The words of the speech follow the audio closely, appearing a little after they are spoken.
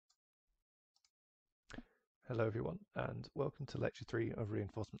Hello everyone, and welcome to Lecture 3 of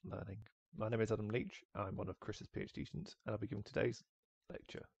Reinforcement Learning. My name is Adam Leach, I'm one of Chris's PhD students, and I'll be giving today's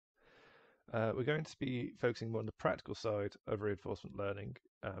lecture. We're going to be focusing more on the practical side of reinforcement learning.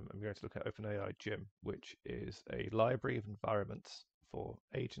 I'm going to look at OpenAI Gym, which is a library of environments for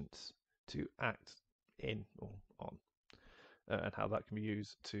agents to act in or on, and how that can be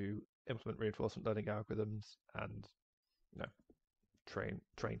used to implement reinforcement learning algorithms and train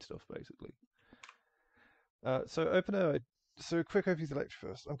stuff basically. So OpenAI. So a quick overview of the lecture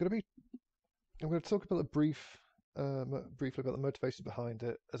first. I'm going to talk about briefly about the motivations behind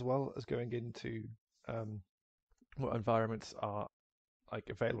it, as well as going into what environments are like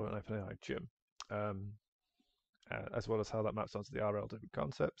available in OpenAI Gym, as well as how that maps onto the RL different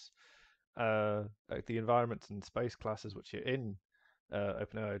concepts, like the environments and space classes which are in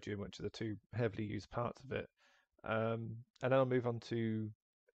OpenAI Gym, which are the two heavily used parts of it, and then I'll move on to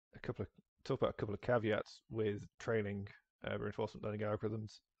talk about a couple of caveats with training reinforcement learning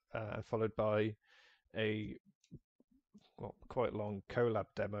algorithms, followed by a quite long Colab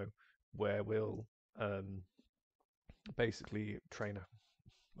demo where we'll basically train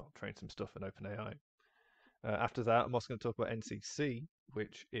some stuff in OpenAI. After that, I'm also going to talk about NCC,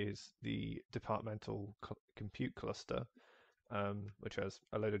 which is the departmental compute cluster, which has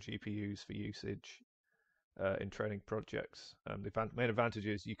a load of GPUs for usage in training projects. The main advantage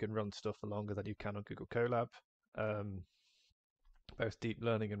is you can run stuff for longer than you can on Google Colab. Both deep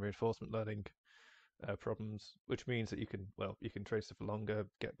learning and reinforcement learning problems, which means that you can train stuff for longer,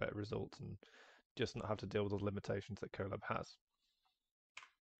 get better results, and just not have to deal with all the limitations that Colab has.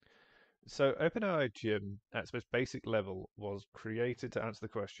 So OpenAI Gym, at its most basic level, was created to answer the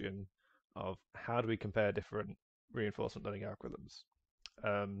question of how do we compare different reinforcement learning algorithms.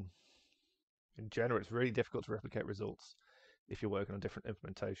 In general, it's really difficult to replicate results if you're working on different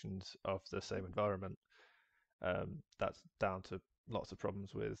implementations of the same environment. That's down to lots of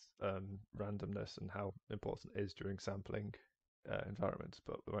problems with randomness and how important it is during sampling environments,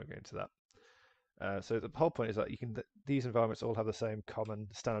 but we won't get into that. So the whole point is that these environments all have the same common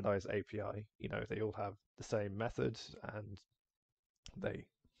standardized API. They all have the same methods, and they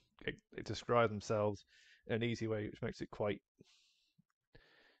describe themselves in an easy way, which makes it quite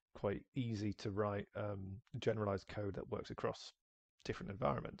easy to write generalized code that works across different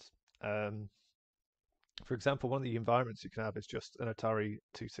environments. For example, one of the environments you can have is just an Atari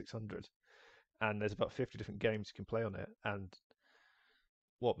 2600, and there's about 50 different games you can play on it. And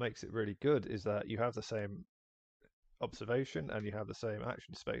what makes it really good is that you have the same observation and you have the same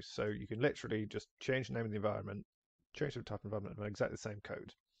action space. So you can literally just change the name of the environment, change the type of environment, and run exactly the same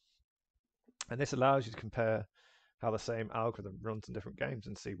code. And this allows you to compare how the same algorithm runs in different games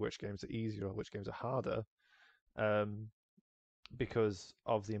and see which games are easier or which games are harder, because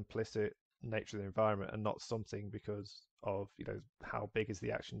of the implicit nature of the environment, and not something because of how big is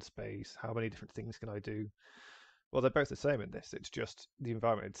the action space, how many different things can I do. Well, they're both the same in this. It's just the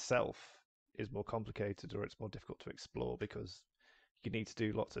environment itself is more complicated, or it's more difficult to explore because you need to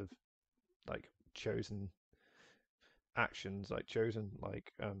do lots of chosen actions,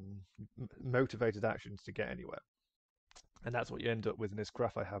 motivated actions to get anywhere. And that's what you end up with in this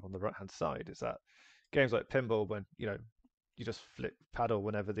graph I have on the right hand side, is that games like pinball, when you just flip paddle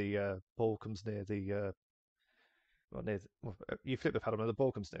whenever the ball comes near the you flip the paddle when the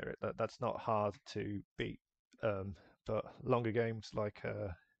ball comes near it. That's not hard to beat. But longer games like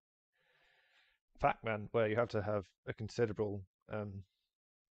Pac-Man, where you have to have a considerable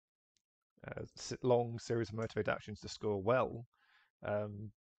long series of motivated actions to score well,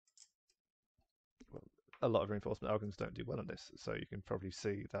 a lot of reinforcement algorithms don't do well on this. So you can probably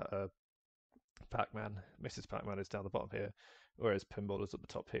see that Mrs. Pac-Man is down the bottom here, whereas pinball is at the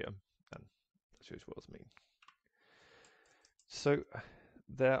top here, and that shows what I mean. So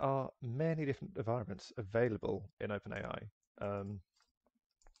there are many different environments available in OpenAI.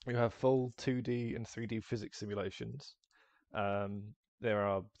 You have full 2D and 3D physics simulations. There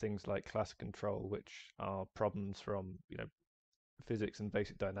are things like classic control, which are problems from physics and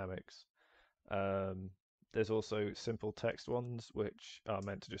basic dynamics. There's also simple text ones, which are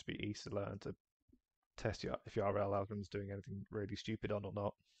meant to just be easy to learn to test if your RL algorithm is doing anything really stupid on or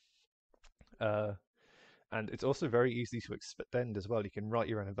not. And it's also very easy to extend as well. You can write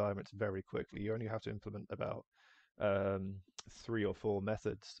your own environments very quickly. You only have to implement about 3 or 4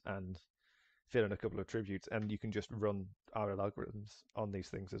 methods and fill in a couple of attributes, and you can just run RL algorithms on these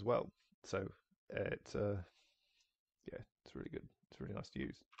things as well. So it's really good. It's really nice to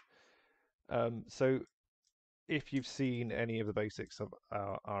use. So if you've seen any of the basics of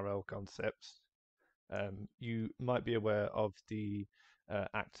our RL concepts, you might be aware of the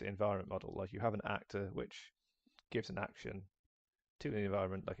actor environment model. Like, you have an actor which gives an action to the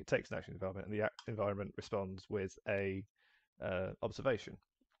environment, like it takes an action in the environment, and the environment responds with a observation.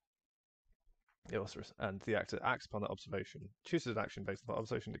 And the actor acts upon that observation, chooses an action based on that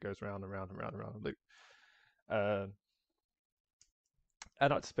observation that goes round and round and round and round a loop. Uh,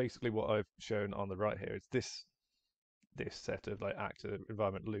 and that's basically what I've shown on the right here. Is this set of like actor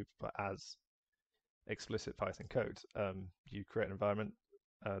environment loops, but as explicit Python code. You create an environment.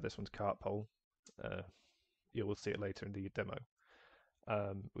 This one's cart pole. You will see it later in the demo.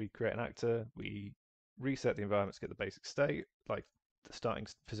 We create an actor. We reset the environment to get the basic state, like the starting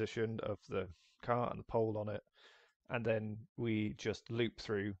position of the cart and the pole on it, and then we just loop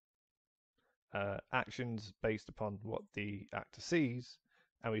through actions based upon what the actor sees,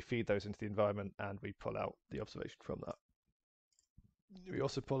 and we feed those into the environment, and we pull out the observation from that. We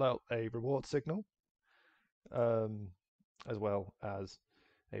also pull out a reward signal, as well as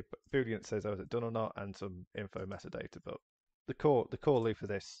a boolean that says, "Oh, is it done or not?" and some info metadata. But the core loop for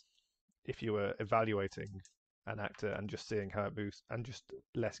this, if you were evaluating an actor and just seeing how it moves and just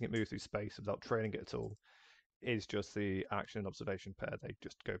letting it move through space without training it at all, is just the action and observation pair. They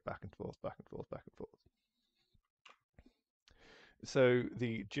just go back and forth, back and forth, back and forth. So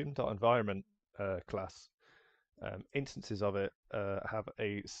the gym.environment class, instances of it have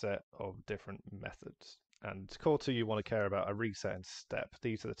a set of different methods. And core 2, you want to care about a reset and step.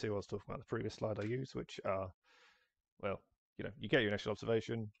 These are the two I was talking about in the previous slide I used, which are, well, you get your initial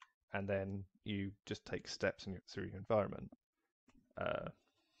observation, and then you just take steps through your environment. The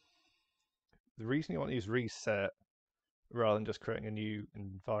reason you want to use reset rather than just creating a new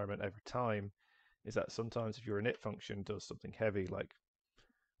environment every time is that sometimes if your init function does something heavy, like,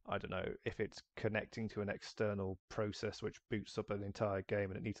 I don't know, if it's connecting to an external process which boots up an entire game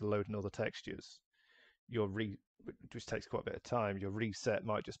and it needs to load in all the textures, which takes quite a bit of time, your reset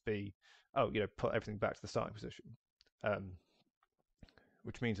might just be, put everything back to the starting position.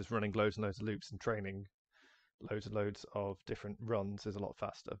 Which means it's running loads and loads of loops and training loads and loads of different runs is a lot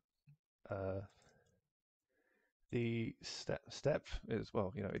faster. The step is,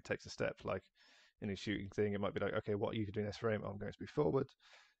 well, it takes a step. Like in a shooting thing, it might be like, okay, what are you doing this frame? I'm going to be forward.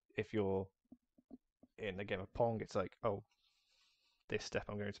 If you're in a game of Pong, it's like, oh, this step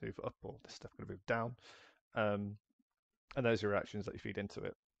I'm going to move up, or this step I'm going to move down. And those are actions that you feed into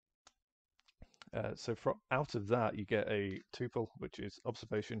it. So out of that, you get a tuple, which is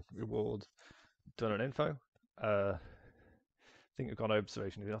observation, reward, done on info. I think we've gone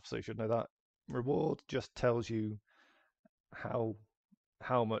observation enough, so you should know that. Reward just tells you how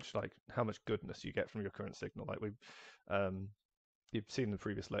much goodness you get from your current signal. Like you've seen in the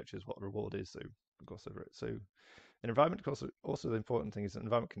previous lectures what reward is, so we'll gloss over it. So an environment, also the important thing is an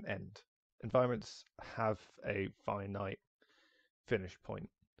environment can end. Environments have a finite finish point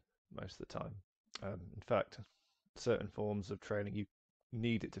most of the time. In fact, certain forms of training, you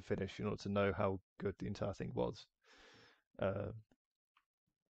need it to finish in order to know how good the entire thing was.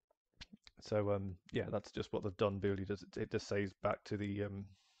 Yeah, that's just what the done boolean does. It just says back to the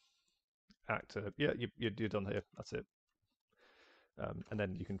actor, yeah, you're done here. That's it. And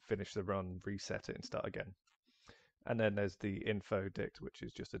then you can finish the run, reset it, and start again. And then there's the info dict, which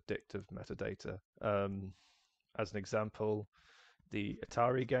is just a dict of metadata. As an example, the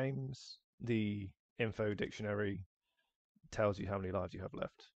Atari games, the info dictionary tells you how many lives you have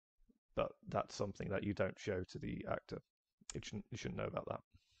left, but that's something that you don't show to the actor. You shouldn't know about that.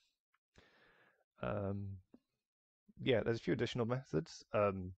 Yeah, there's a few additional methods,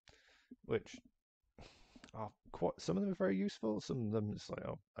 which are some of them are very useful, some of them it's like,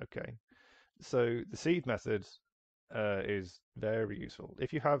 oh, okay. So the seed method is very useful.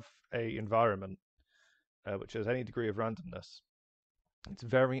 If you have a environment which has any degree of randomness, it's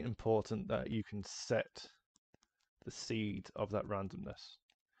very important that you can set the seed of that randomness.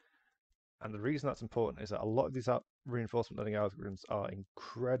 And the reason that's important is that a lot of these reinforcement learning algorithms are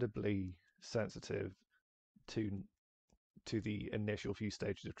incredibly sensitive to the initial few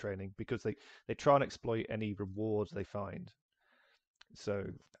stages of training, because they try and exploit any rewards they find. So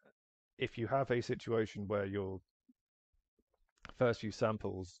if you have a situation where your first few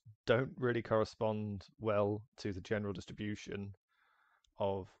samples don't really correspond well to the general distribution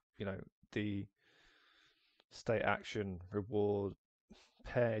of the state action reward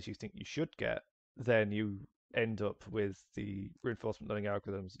pairs you think you should get, then you end up with the reinforcement learning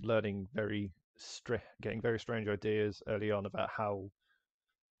algorithms getting very strange ideas early on about how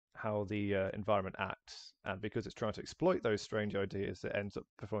the environment acts, and because it's trying to exploit those strange ideas, it ends up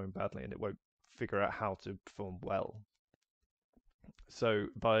performing badly and it won't figure out how to perform well. So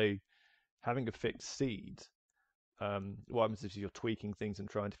by having a fixed seed, what happens is you're tweaking things and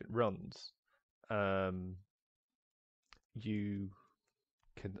trying different runs. you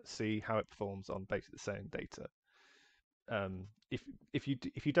can see how it performs on basically the same data. Um, if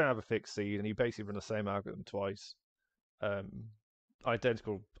you don't have a fixed seed and you basically run the same algorithm twice, um,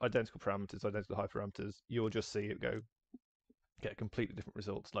 identical parameters, identical hyperparameters, you'll just see it get completely different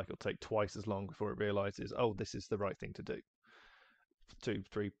results. Like it'll take twice as long before it realizes, oh, this is the right thing to do. 2,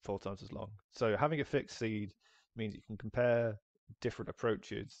 3, 4 times as long. So having a fixed seed means you can compare different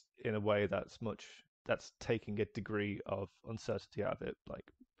approaches in a way that's taking a degree of uncertainty out of it.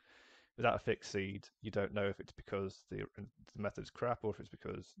 Like without a fixed seed, you don't know if it's because the method's crap or if it's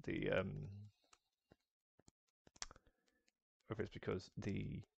because the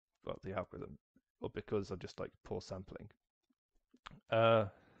algorithm or because of just like poor sampling. Uh,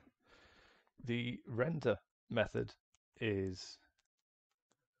 the render method is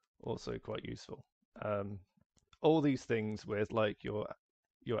also quite useful. Um, all these things with like your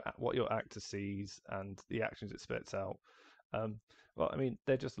what your actor sees and the actions it spits out. Um, well, I mean,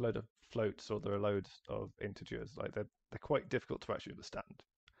 they're just a load of floats or they're a load of integers. Like they're quite difficult to actually understand.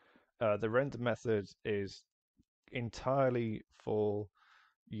 The render method is entirely for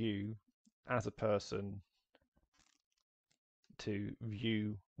you as a person to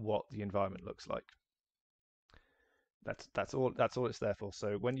view what the environment looks like. That's all it's there for.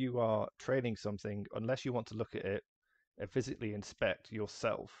 So when you are training something, unless you want to look at it and physically inspect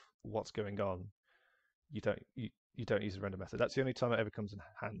yourself what's going on, you don't use the render method. That's the only time it ever comes in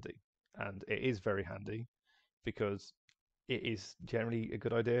handy, and it is very handy because it is generally a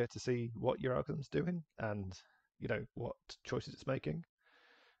good idea to see what your algorithm's doing and what choices it's making.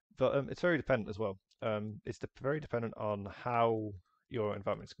 But it's very dependent as well. Very dependent on how your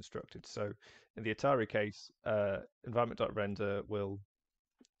environment is constructed. So in the Atari case, environment.render will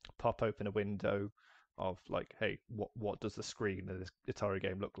pop open a window of like, hey, what does the screen of this Atari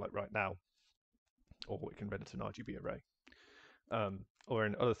game look like right now? Or it can render to an RGB array. Or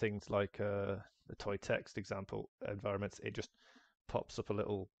in other things like the toy text example environments, it just pops up a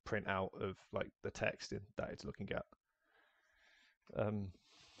little printout of like the text that it's looking at. Um,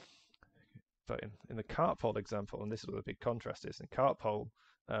 but in the cart pole example, and this is where the big contrast is, in cart pole,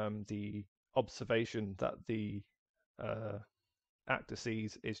 the observation that the uh, actor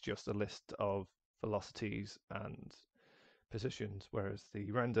sees is just a list of velocities and positions, whereas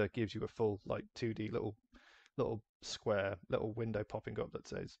the render gives you a full like 2D little square little window popping up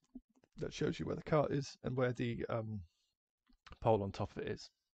that shows you where the cart is and where the pole on top of it is.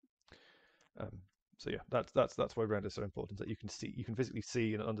 Um, so yeah, that's why render is so important, that you can physically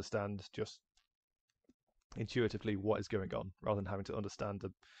see and understand just intuitively what is going on rather than having to understand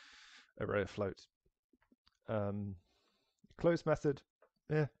the array of floats. Um, Close method,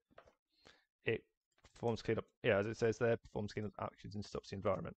 yeah, it performs cleanup. Yeah, as it says there, performs cleanup actions and stops the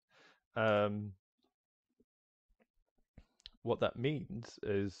environment. Um, what that means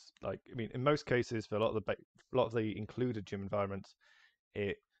is, like, I mean, in most cases, for a lot of the included gym environments,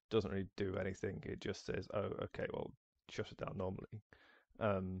 it doesn't really do anything. It just says, oh, okay, well, shut it down normally.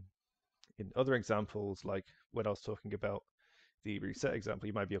 Um, in other examples, like when I was talking about the reset example,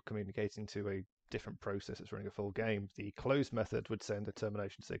 you might be communicating to a different process that's running a full game. The close method would send a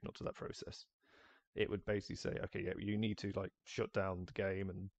termination signal to that process. It would basically say, okay, yeah, you need to like shut down the game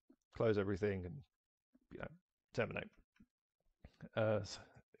and close everything and terminate. So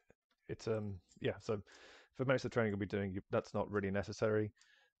it's yeah. So for most of the training you'll be doing, that's not really necessary.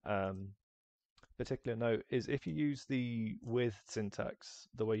 Um, Particular note is if you use the with syntax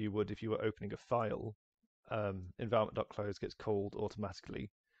the way you would if you were opening a file, environment.close gets called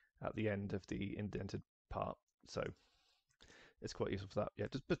automatically at the end of the indented part. So it's quite useful for that. Yeah,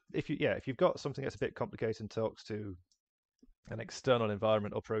 but if you've got something that's a bit complicated and talks to an external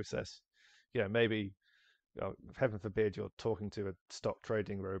environment or process, maybe heaven forbid you're talking to a stock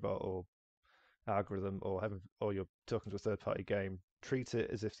trading robot or algorithm, or you're talking to a third-party game, treat it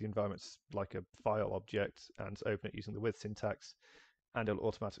as if the environment's like a file object and open it using the with syntax, and it'll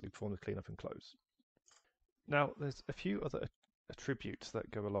automatically perform the cleanup and close. Now, there's a few other attributes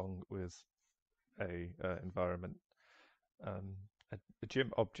that go along with a environment. Um, a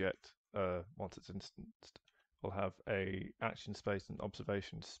gym object, once it's instanced, will have a action space and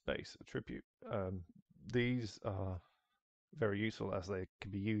observation space attribute. These are very useful as they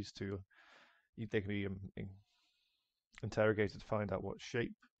can be used to they can be interrogated to find out what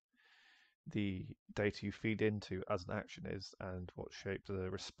shape the data you feed into as an action is and what shape the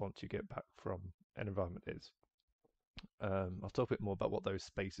response you get back from an environment is. I'll talk a bit more about what those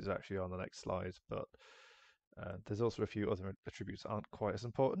spaces actually are on the next slide, but there's also a few other attributes that aren't quite as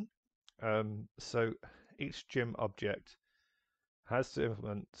important. So each gym object has to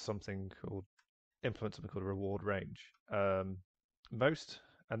implement something called implement something called a reward range. Most,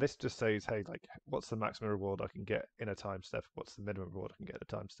 and this just says, hey, like, what's the maximum reward I can get in a time step? What's the minimum reward I can get in a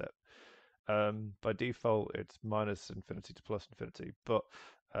time step? By default, it's minus infinity to plus infinity, but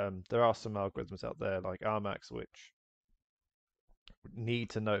there are some algorithms out there like Rmax which need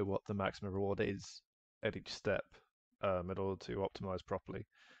to know what the maximum reward is at each step in order to optimize properly.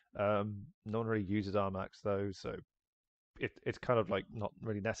 No one really uses Rmax though, so it's kind of like not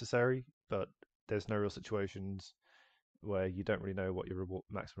really necessary, but there's no real situations where you don't really know what your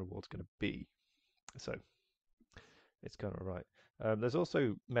maximum reward's going to be. So it's kind of right. There's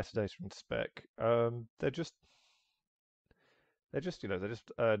also metadata and spec. They're just dictionaries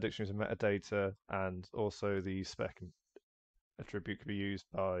of metadata, and also the spec attribute can be used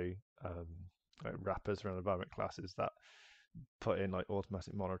by like wrappers around environment classes that put in like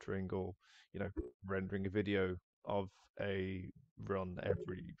automatic monitoring or rendering a video of a run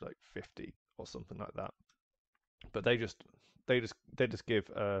every like 50 or something like that. But they just give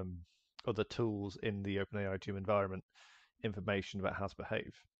other tools in the OpenAI Gym environment information about how to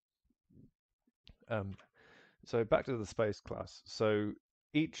behave. Um, so back to the space class. So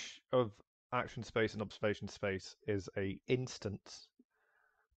each of action space and observation space is a instance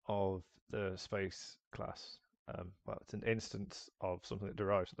of the space class. Well, it's an instance of something that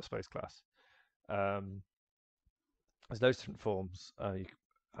derives from the space class. Um, there's those different forms,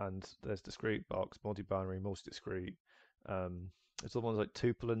 and there's discrete, box, multi-binary, multi-discrete. There's the ones like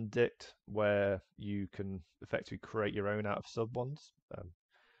tuple and dict, where you can effectively create your own out of sub ones.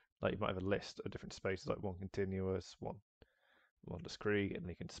 Like you might have a list of different spaces, like one continuous, one discrete, and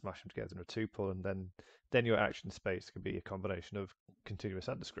you can smash them together in a tuple, and then your action space can be a combination of continuous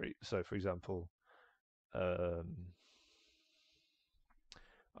and discrete. So, for example, um,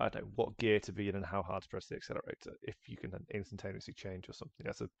 I don't know what gear to be in and how hard to press the accelerator. If you can instantaneously change or something,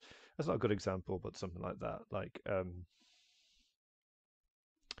 that's not a good example, but something like that. Like I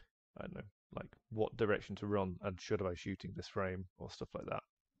don't know, like what direction to run and should I be shooting this frame or stuff like that.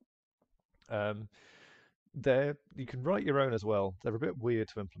 There you can write your own as well. They're a bit weird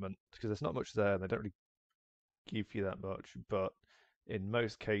to implement because there's not much there. And they don't really give you that much, but in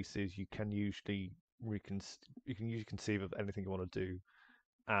most cases you can usually conceive of anything you want to do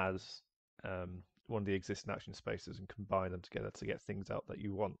as one of the existing action spaces and combine them together to get things out that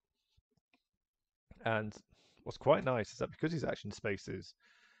you want. And what's quite nice is that because these action spaces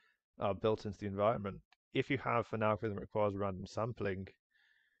are built into the environment, if you have an algorithm that requires random sampling,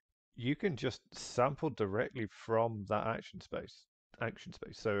 you can just sample directly from that action space.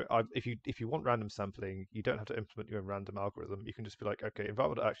 So if you want random sampling, you don't have to implement your own random algorithm. You can just be like, okay,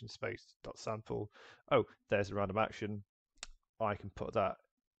 environment action space dot sample. Oh, there's a random action. I can put that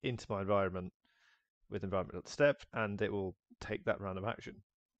into my environment with environment step, and it will take that random action.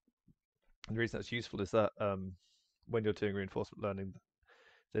 And the reason that's useful is that when you're doing reinforcement learning,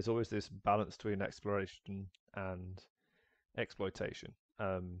 there's always this balance between exploration and exploitation.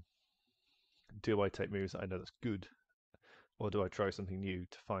 Do I take moves that I know that's good, or do I try something new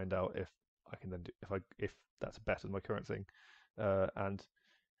to find out if I can then do if that's better than my current thing? And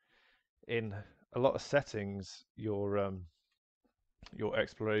in a lot of settings, your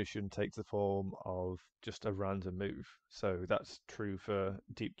exploration takes the form of just a random move. So that's true for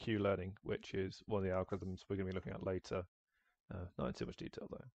deep Q learning, which is one of the algorithms we're going to be looking at later. Not in too much detail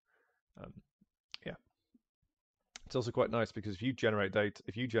though. Yeah, it's also quite nice because if you generate data,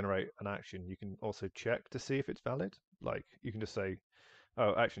 if you generate an action, you can also check to see if it's valid. Like you can just say,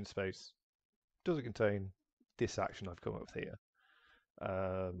 "Oh, action space does it contain this action I've come up with here?"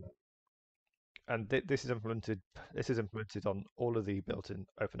 Um, and this is implemented. This is implemented on all of the built-in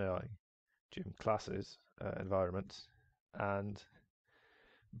OpenAI Gym classes environments, and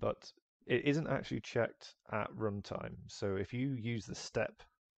but it isn't actually checked at runtime. So if you use the step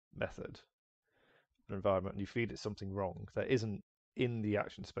method an environment and you feed it something wrong that isn't in the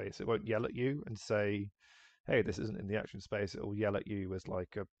action space, it won't yell at you and say, "Hey, this isn't in the action space." It will yell at you as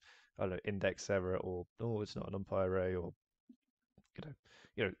like a, I don't know, index error or "Oh, it's not an NumPy array," or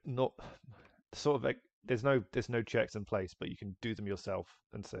not sort of like there's no checks in place, but you can do them yourself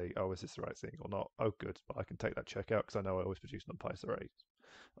and say, "Oh, is this the right thing or not?" Oh, good, but I can take that check out because I know I always produce NumPy arrays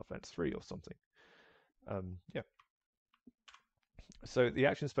of length 3 or something. Yeah. So the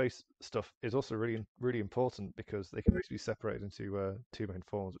action space stuff is also really really important because they can basically be separated into two main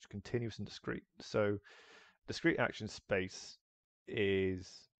forms, which are continuous and discrete. So discrete action space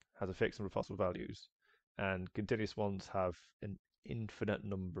has a fixed number of possible values, and continuous ones have an infinite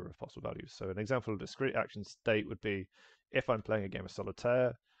number of possible values. So an example of discrete action state would be if I'm playing a game of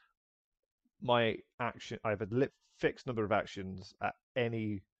solitaire, I have a fixed number of actions at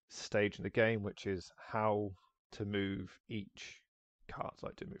any stage in the game, which is how to move each card,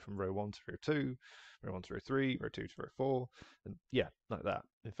 like to move from row 1 to row 2, row 1 to row 3, row 2 to row 4, and yeah, like that.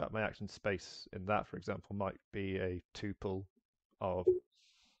 In fact, my action space in that, for example, might be a tuple of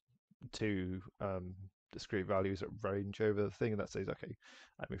two discrete values that range over the thing, and that says, okay,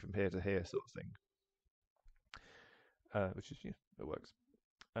 I move from here to here, sort of thing, which is, it works.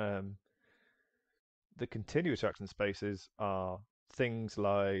 Um, the continuous action spaces are things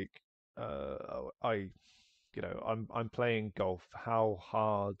like I I'm playing golf. How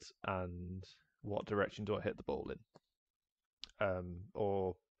hard and what direction do I hit the ball in?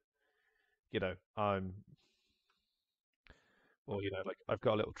 Or I'm like I've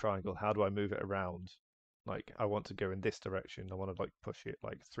got a little triangle. How do I move it around? Like I want to go in this direction. I want to like push it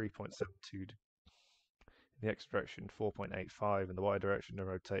like 3.72 in the X direction, 4.85 in the Y direction, and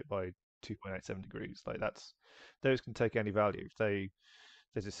rotate by 2.87 degrees. Like those can take any value.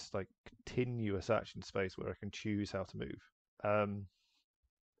 There's this like continuous action space where I can choose how to move. Um,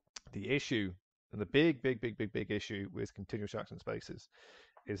 the issue and the big issue with continuous action spaces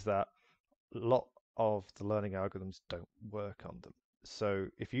is that a lot of the learning algorithms don't work on them. So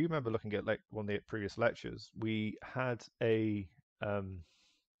if you remember looking at like one of the previous lectures, we had a um,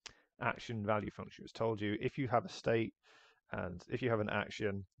 action value function. It's told you if you have a state and if you have an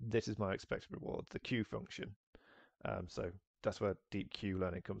action, this is my expected reward, the Q function. So that's where deep Q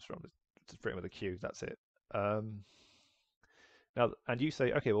learning comes from. It's written with a Q. That's it. Now, and you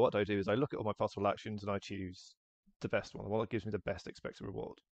say, okay, well, what I do is I look at all my possible actions and I choose the best one, the one that gives me the best expected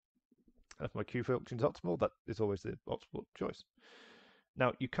reward. And if my Q function is optimal, that is always the optimal choice.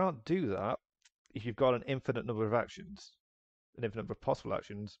 Now, you can't do that if you've got an infinite number of actions, an infinite number of possible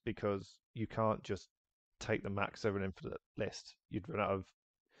actions, because you can't just take the max over an infinite list. You'd run out of,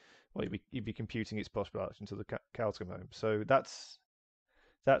 well, you'd be computing its possible actions until the cows come home. So that's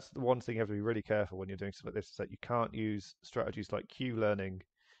the one thing you have to be really careful when you're doing stuff like this, is that you can't use strategies like Q learning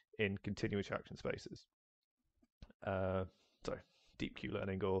in continuous action spaces. So deep Q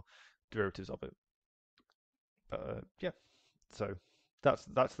learning or derivatives of it. But yeah, so that's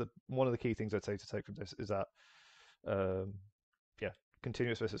the one of the key things I'd say to take from this is that um, yeah,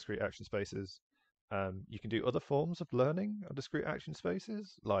 continuous versus discrete action spaces. You can do other forms of learning of discrete action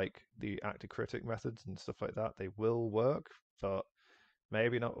spaces, like the active critic methods and stuff like that. They will work, but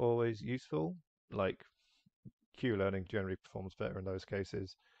maybe not always useful. Like Q learning generally performs better in those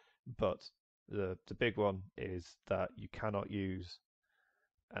cases, but the big one is that you cannot use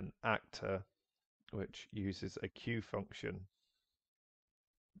an actor which uses a Q function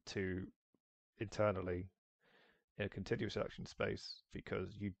to internally in a continuous action space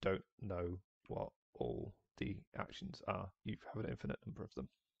because you don't know what all the actions are. You have an infinite number of them.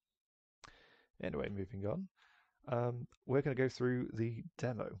 Anyway, moving on. We're going to go through the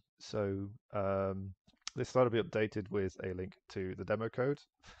demo. So this slide will be updated with a link to the demo code.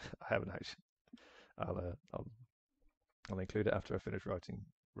 I haven't actually. I'll include it after I finish writing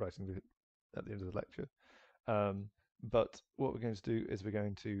at the end of the lecture. But what we're going to do is we're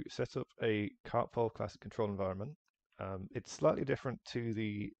going to set up a cartpole classic control environment. It's slightly different to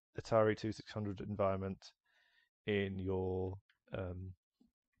the Atari 2600 environment in your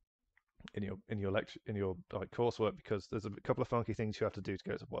like coursework, because there's a couple of funky things you have to do to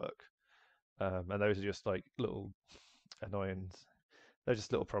go to work, and those are just like little annoying. They're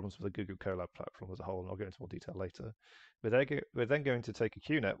just little problems with the Google Colab platform as a whole, and I'll go into more detail later. We're then going to take a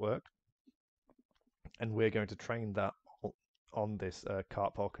Q network, and we're going to train that on this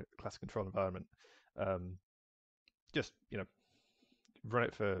cartpole classic control environment. Just run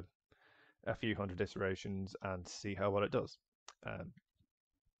it for a few hundred iterations and see how well it does.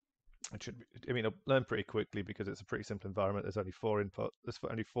 It should, it'll learn pretty quickly because it's a pretty simple environment. There's only four input. There's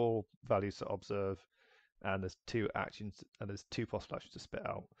only four values to observe, and there's two actions, and there's two possible actions to spit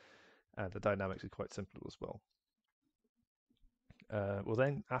out, and the dynamics is quite simple as well. Well,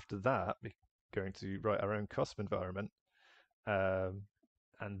 then after that, we're going to write our own custom environment, and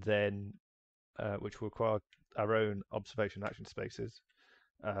then which will require our own observation action spaces,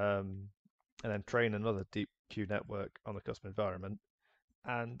 and then train another deep Q network on the custom environment,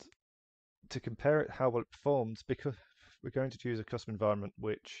 and to compare it how well it performs, because we're going to choose a custom environment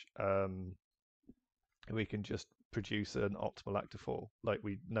which we can just produce an optimal actor for. Like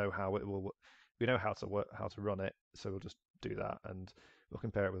we know how it will, we know how to work, how to run it, so we'll just do that, and we'll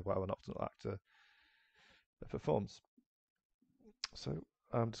compare it with how an optimal actor performs. So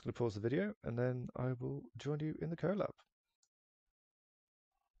I'm just going to pause the video, and then I will join you in the Colab.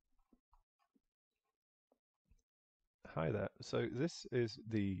 Hi there. So this is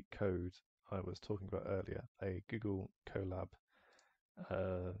the code I was talking about earlier, a Google Colab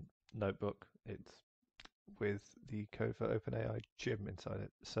uh, notebook. It's with the code for OpenAI Gym inside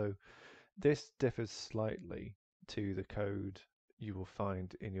it. So this differs slightly to the code you will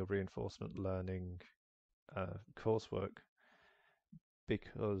find in your reinforcement learning coursework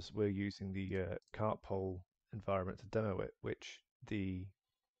because we're using the cartpole environment to demo it, which the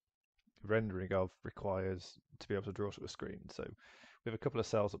rendering of requires to be able to draw to a screen. So we have a couple of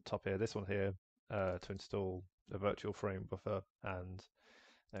cells up top here. This one here to install a virtual frame buffer and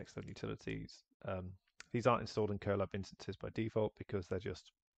external utilities. These aren't installed in Colab instances by default because they're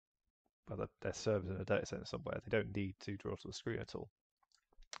just they're servers in a data center somewhere. They don't need to draw to the screen at all.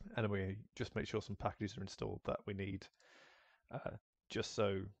 And we just make sure some packages are installed that we need uh, just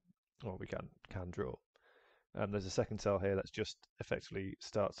so well, we can draw. There's a second cell here that's just effectively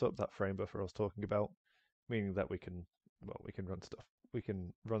starts up that frame buffer I was talking about, meaning that we can run stuff. We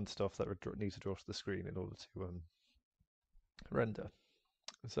can run stuff that needs to draw to the screen in order to render.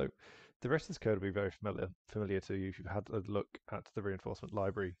 So the rest of this code will be very familiar to you if you've had a look at the reinforcement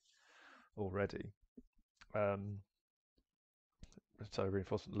library already. So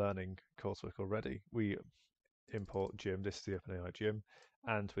reinforcement learning coursework already. We import gym, this is the OpenAI gym,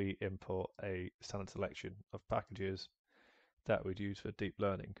 and we import a standard selection of packages that we'd use for deep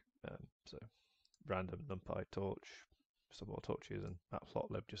learning. So random, NumPy, torch, some more torches, and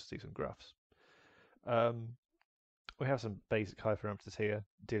matplotlib just to see some graphs. We have some basic high parameters here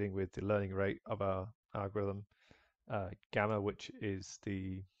dealing with the learning rate of our algorithm. Gamma, which is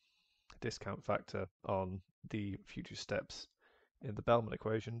the discount factor on the future steps in the Bellman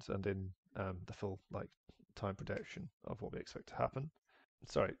equations and in the full time projection of what we expect to happen.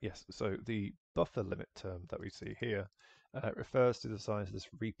 Sorry, yes. So the buffer limit term that we see here refers to the size of this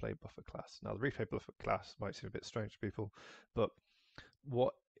replay buffer class. Now, the replay buffer class might seem a bit strange to people, but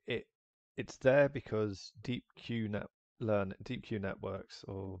what it's there because deep Q networks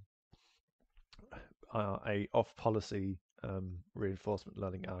or are a off-policy reinforcement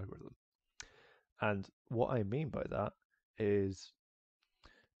learning algorithm. And what I mean by that is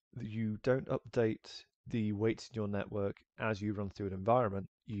you don't update the weights in your network as you run through an environment.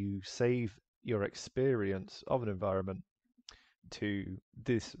 You save your experience of an environment to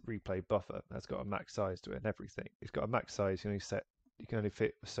this replay buffer that's got a max size to it and everything. It's got a max size, you can only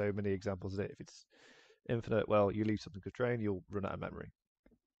fit so many examples in it. If it's infinite, well, you leave something to train, you'll run out of memory.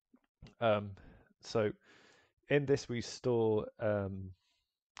 So in this we store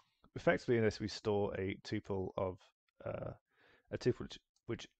effectively in this we store a tuple of a tuple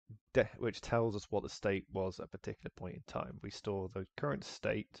which tells us what the state was at a particular point in time. We store the current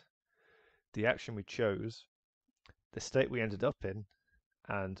state, the action we chose, the state we ended up in,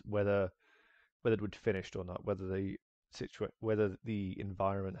 and whether it would finished or not, whether the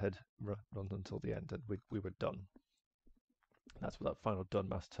environment had run until the end and we were done. That's what that final done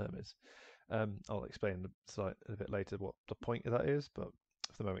mass term is. I'll explain a bit later what the point of that is, but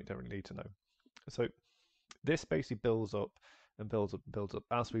for the moment you don't really need to know. So this basically builds up and builds up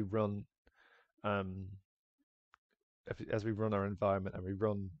as we run our environment and we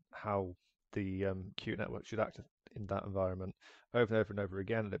run how the Qt network should act in that environment over and over and over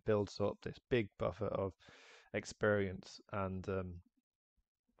again, and it builds up this big buffer of experience and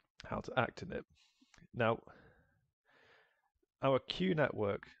how to act in it. Now, our Q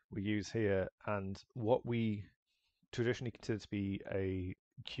network we use here, and what we traditionally consider to be a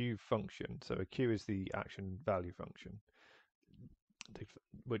Q function. So a Q is the action value function,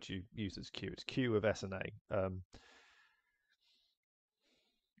 which you use as Q. It's Q of S and A.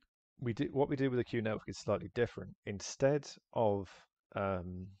 What we do with the Q network is slightly different. Instead of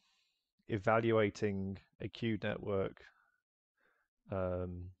evaluating a Q network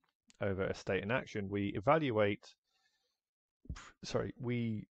over a state in action, we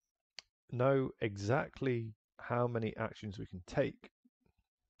know exactly how many actions we can take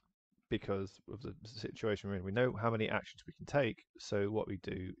because of the situation we're in. We know how many actions we can take, so what we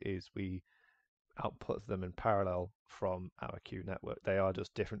do is we output them in parallel from our Q network. They are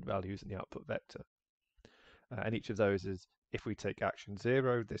just different values in the output vector. And each of those is, if we take action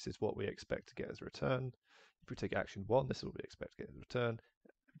 0, this is what we expect to get as a return. If we take action 1, this is what we expect to get as a return.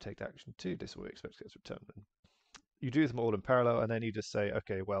 If we take action 2, this is what we expect to get as a return. And you do them all in parallel, and then you just say,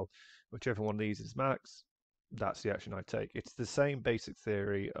 okay, well, whichever one of these is max, that's the action I take. It's the same basic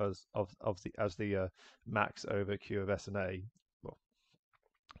theory as the max over Q of S and A. Well,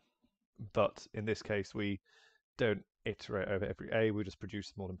 but in this case, we don't iterate over every A. We just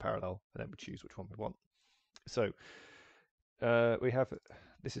produce them all in parallel, and then we choose which one we want. So we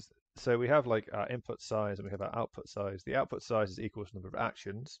have like our input size and we have our output size. The output size is equal to the number of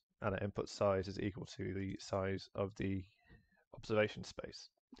actions, and our input size is equal to the size of the observation space.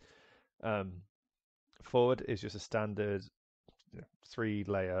 Um, forward is just a standard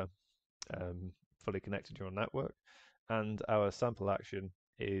 3-layer fully connected neural network, and our sample action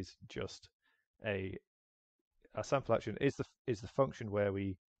is just a sample action is the function where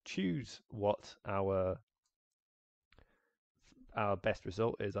we choose what our best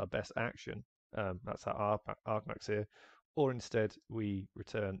result is, our best action. That's our argmax here. Or instead, we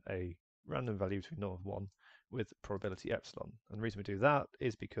return a random value between 0 and 1 with probability epsilon. And the reason we do that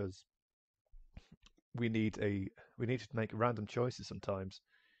is because we need to make random choices sometimes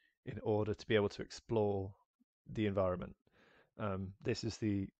in order to be able to explore the environment. This is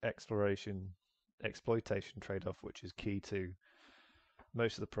the exploitation trade-off, which is key to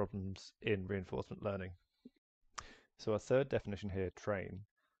most of the problems in reinforcement learning. So our third definition here, train,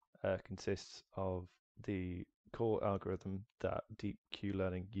 consists of the core algorithm that deep Q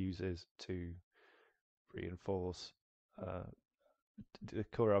learning uses to reinforce the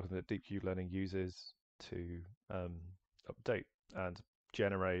core algorithm that deep Q learning uses to update and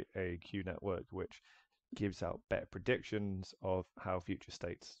generate a Q network which gives out better predictions of how future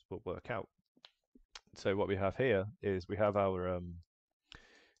states will work out. So what we have here is we have our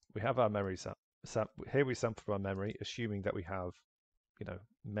memory here we sample our memory, assuming that we have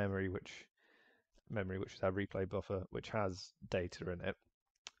memory which is our replay buffer, which has data in it.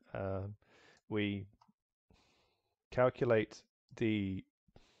 We calculate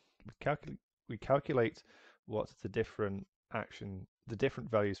what the different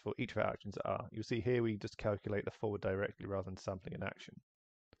values for each of our actions are. You'll see here we just calculate the forward directly rather than sampling an action.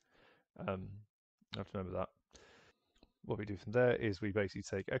 I have to remember that. What we do from there is we basically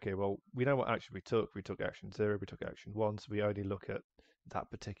take, okay, well, we know what action we took. We took action 0, we took action 1, so we only look at that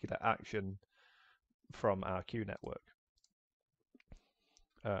particular action from our Q network.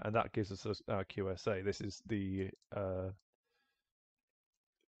 And that gives us our QSA. This is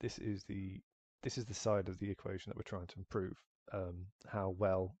the side of the equation that we're trying to improve. How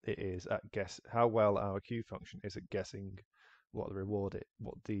well our Q function is at guessing what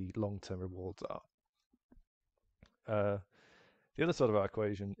the long-term rewards are. The other side of our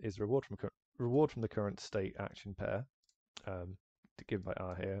equation is reward from the current state action pair, given by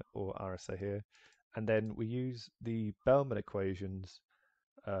R here or RSA here, and then we use the Bellman equations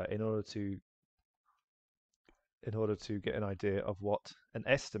in order to get an idea of an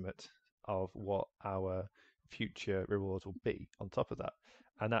estimate of what our future rewards will be on top of that.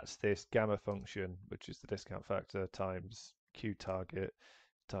 And that's this gamma function, which is the discount factor times Q target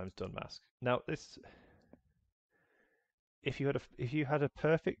times done mask. Now, if you had a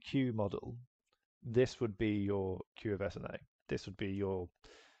perfect Q model, this would be your Q of SNA. This would be your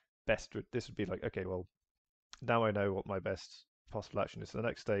best. This would be like, okay, well, now I know what my best possible action is for the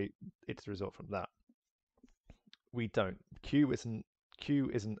next state. It's the result from that. We don't. Q isn't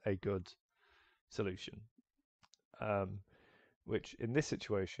a good solution, which in this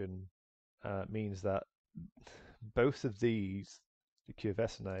situation means that both of these, the Q of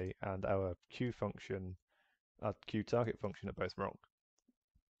SNA and our Q function, our Q target function, are both wrong.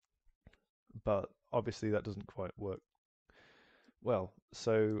 But obviously that doesn't quite work well.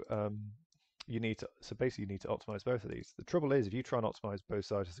 So basically you need to optimize both of these. The trouble is, if you try and optimize both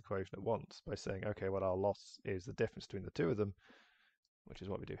sides of the equation at once by saying, okay, well, our loss is the difference between the two of them, which is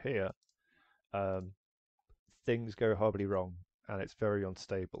what we do here, things go horribly wrong and it's very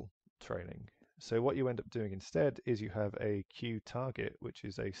unstable training. So what you end up doing instead is you have a Q target, which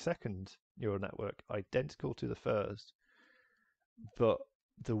is a second neural network identical to the first, but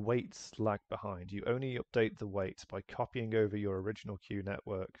the weights lag behind. You only update the weights by copying over your original Q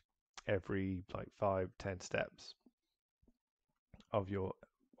network every 5-10 steps of your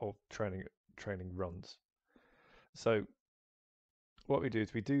training runs. So what we do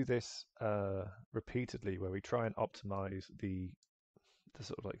is we do this repeatedly, where we try and optimize the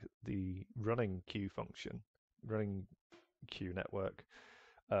sort of the running Q network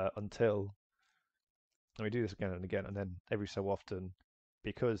until, and we do this again and again, and then every so often,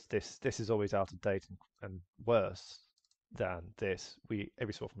 because this is always out of date and worse than this,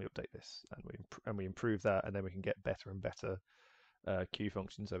 every so often we update this and we improve that, and then we can get better and better Q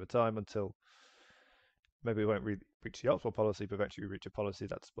functions over time until maybe we won't reach the optimal policy, but eventually we reach a policy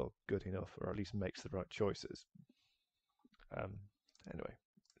that's good enough, or at least makes the right choices. Anyway,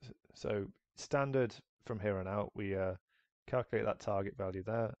 so standard from here on out, we calculate that target value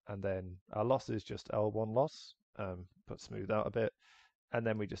there, and then our loss is just L1 loss, but smoothed out a bit, and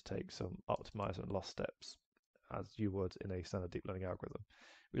then we just take some optimizer and loss steps as you would in a standard deep learning algorithm.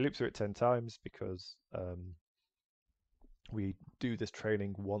 We loop through it 10 times because we do this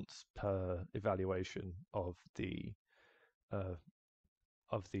training once per evaluation of the uh,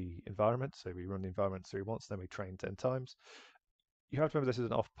 of the environment. So we run the environment through once, then we train 10 times. You have to remember this is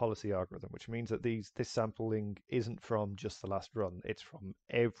an off-policy algorithm, which means that this sampling isn't from just the last run. It's from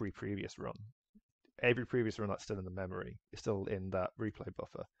every previous run. Every previous run that's still in the memory is still in that replay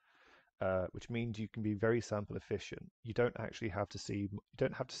buffer, which means you can be very sample efficient. You don't actually have to see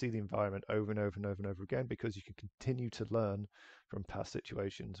the environment over and over and over and over again, because you can continue to learn from past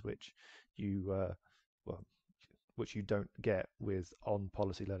situations, which you well, which you don't get with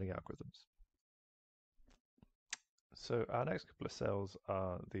on-policy learning algorithms. So our next couple of cells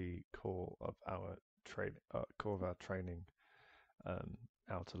are the core of our training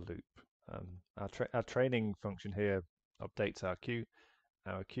outer loop. Our training function here updates our queue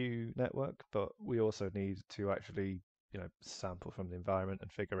network, but we also need to actually sample from the environment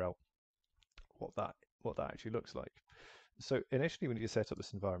and figure out what that actually looks like. So initially we need to set up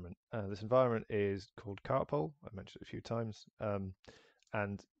this environment. This environment is called Carpole. I mentioned it a few times.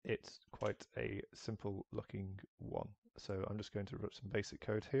 And it's quite a simple looking one. So I'm just going to write some basic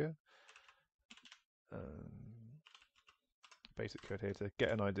code here. To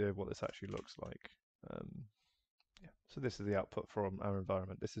get an idea of what this actually looks like. Yeah. So this is the output from our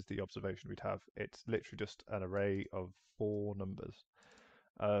environment. This is the observation we'd have. It's literally just an array of 4 numbers,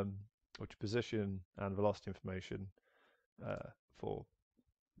 which position and velocity information for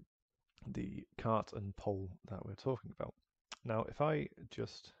the cart and pole that we're talking about. Now, if I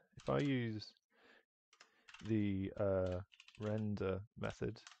use the render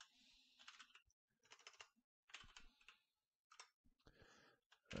method,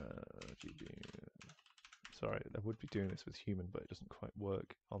 sorry, I would be doing this with human, but it doesn't quite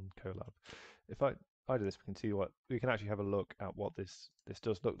work on Colab. If I do this, we can see we can actually have a look at what this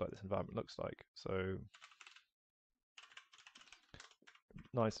does look like. This environment looks like. So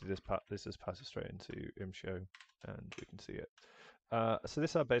nicely, this just passes straight into imshow, and we can see it. So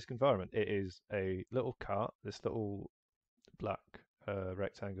this is our basic environment. It is a little cart, this little black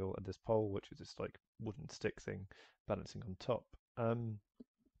rectangle, and this pole, which is this like wooden stick thing balancing on top.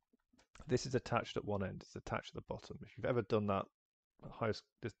 This is attached at one end. It's attached at the bottom. If you've ever done that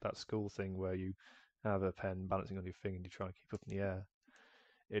that school thing where you have a pen balancing on your finger and you try and keep up in the air,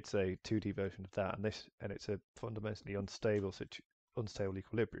 it's a 2D version of that, and it's a fundamentally unstable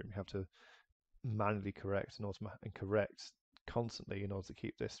equilibrium. You have to manually correct and correct constantly in order to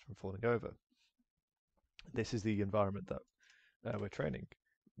keep this from falling over. This is the environment that we're training.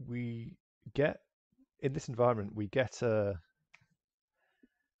 In this environment we get a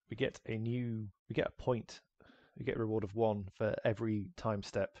point. We get a reward of 1 for every time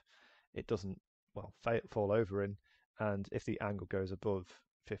step it doesn't fall over in, and if the angle goes above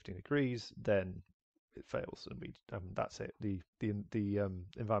 15 degrees, then it fails, and that's it. The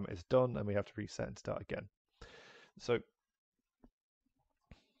environment is done, and we have to reset and start again. So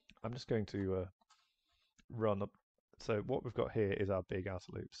I'm just going to run up. So what we've got here is our big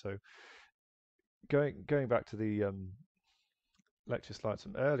outer loop. So going back to the lecture slides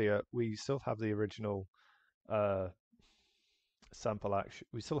from earlier, we still have the original sample action.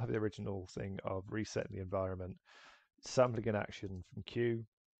 We still have the original thing of resetting the environment, sampling an action from queue.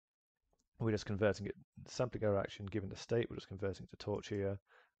 We're just converting it, sampling our action given the state. We're just converting it to torch here.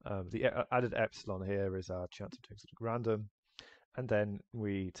 The added epsilon here is our chance of doing something random. And then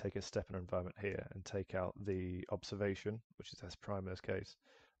we take a step in our environment here and take out the observation, which is S prime in this case,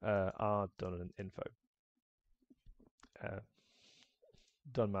 R done in info.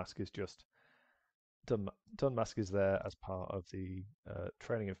 Done mask is just done mask is there as part of the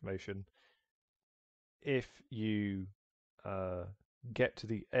training information. If you get to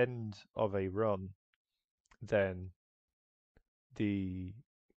the end of a run, then the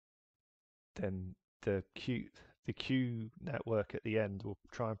queue network at the end will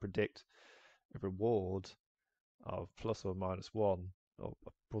try and predict a reward of plus or minus 1, or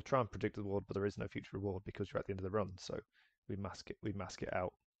we'll try and predict the reward, but there is no future reward because you're at the end of the run. So we mask it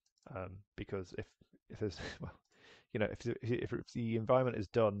out, because if there's if the environment is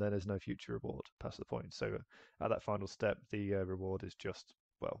done, then there's no future reward past the point. So at that final step, the reward is just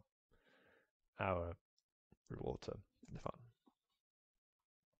our reward term in the fun.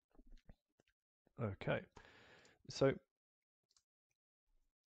 Okay, so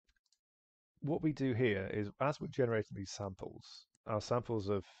what we do here is, as we're generating these samples, our samples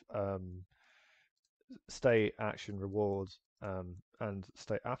of state, action, reward, and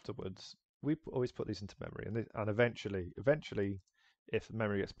state afterwards, we always put these into memory, and eventually, if the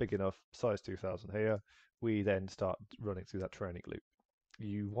memory gets big enough, size 2000 here, we then start running through that training loop.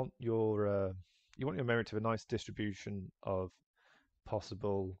 You want your memory to have a nice distribution of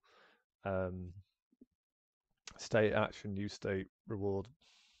possible state, action, use state, reward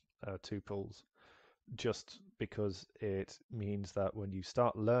tuples, just because it means that when you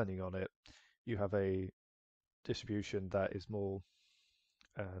start learning on it, you have a distribution that is more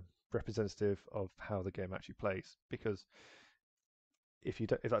uh, representative of how the game actually plays. Because if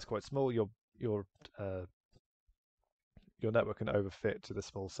that's quite small, uh, your network can overfit to the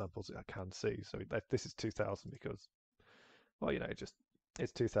small samples it can see. So this is 2000 because, well,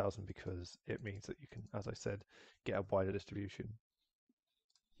 it's 2000 because it means that you can, as I said, get a wider distribution.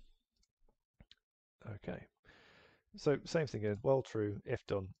 Okay, so same thing is while true, if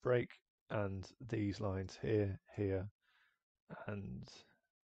done, break, and these lines here, here, and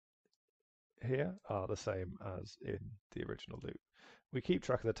here are the same as in the original loop. We keep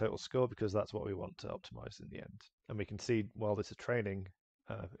track of the total score because that's what we want to optimize in the end. And we can see while this is training,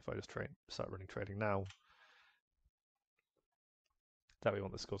 if I just start running training now, that we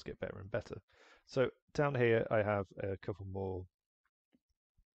want the scores to get better and better. So down here, I have a couple more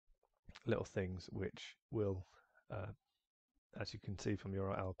little things which will, as you can see from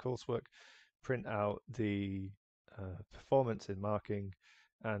your our coursework, print out the performance in marking.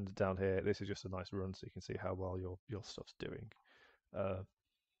 And down here, this is just a nice run so you can see how well your stuff's doing.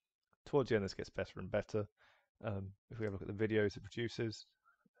 Towards the end, this gets better and better. If we have a look at the videos it produces,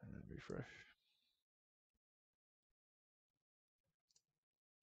 refresh.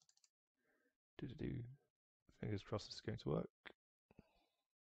 Fingers crossed it's going to work.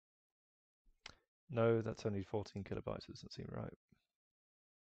 No, that's only 14 kilobytes. It doesn't seem right.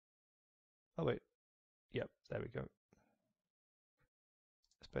 Oh, wait. Yep, there we go.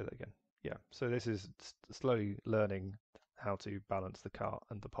 Let's play that again. Yeah, so this is slowly learning how to balance the cart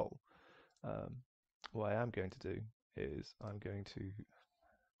and the pole. What I am going to do is I'm going to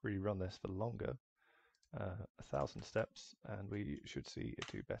rerun this for longer, 1,000 steps, and we should see it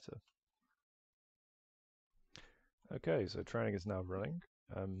do better. Okay, so training is now running.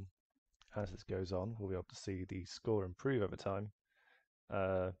 As this goes on, we'll be able to see the score improve over time.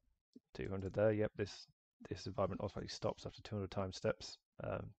 200 there. Yep, this environment automatically stops after 200 time steps.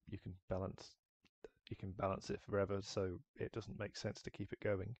 You can balance it forever, so it doesn't make sense to keep it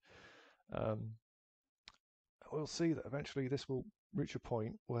going. We'll see that eventually this will reach a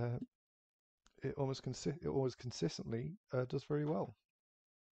point where it almost consistently does very well.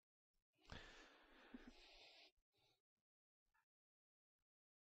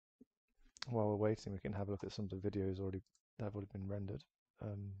 While we're waiting, we can have a look at some of the videos that have already been rendered.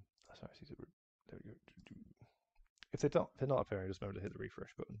 Sorry, there we go. If they're not appearing, just remember to hit the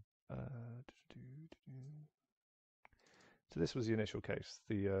refresh button. So this was the initial case,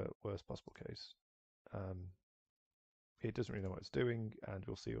 the worst possible case. It doesn't really know what it's doing, and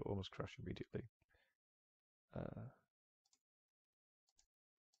we'll see it almost crash immediately.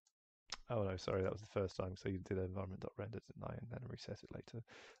 Oh no, sorry, that was the first time. So you did environment.renders at 9 and then reset it later.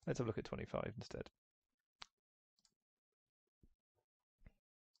 Let's have a look at 25 instead.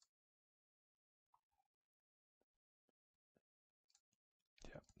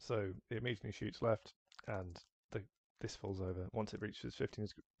 Yeah, so it immediately shoots left, and this falls over. Once it reaches 15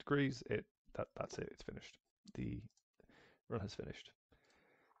 degrees, that's it. It's finished. The run has finished.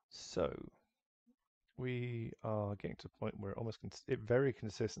 So we are getting to the point where it very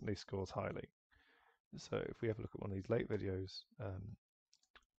consistently scores highly. So if we have a look at one of these late videos, there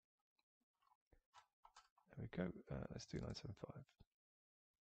we go. Let's do 975.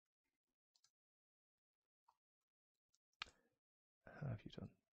 How have you done?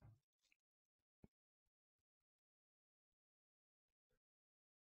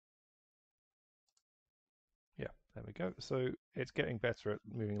 Yeah, there we go. So it's getting better at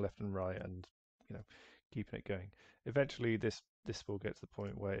moving left and right, and keeping it going. Eventually, this will get to the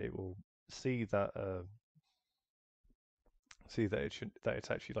point where it will see that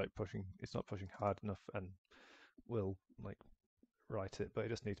it's actually like pushing. It's not pushing hard enough, and will like write it, but it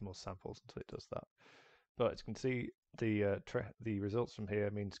just needs more samples until it does that. But as you can see, the results from here,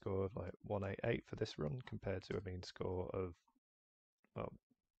 mean score of like 188 for this run compared to a mean score of, well,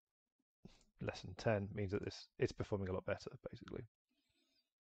 less than 10, means that it's performing a lot better, basically.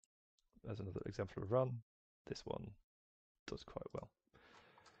 As another example of a run, this one does quite well.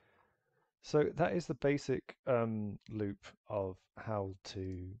 So that is the basic loop of how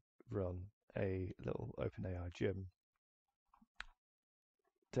to run a little OpenAI gym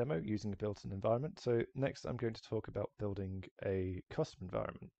demo using a built-in environment. So next I'm going to talk about building a custom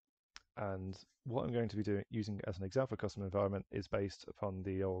environment. And what I'm going to be using as an example of custom environment is based upon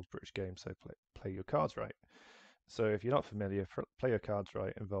the old British game, so play your cards right. So if you're not familiar, play your cards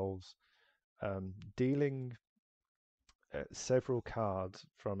right involves dealing several cards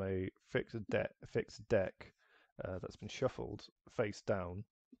from a fixed deck that's been shuffled face down.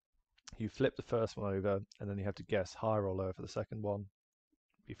 You flip the first one over, and then you have to guess high or low for the second one.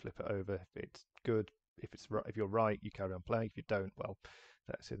 You flip it over if it's good. If you're right, you carry on playing. If you don't, well,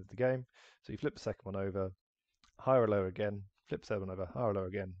 that's the end of the game. So you flip the second one over, higher or lower again, flip the third one over, higher or lower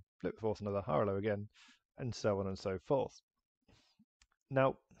again, flip the fourth another, higher or lower again, and so on and so forth.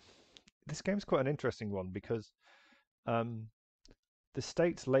 Now, this game's quite an interesting one because um, the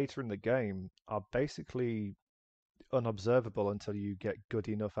states later in the game are basically unobservable until you get good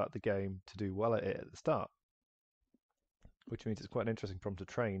enough at the game to do well at it at the start, which means it's quite an interesting problem to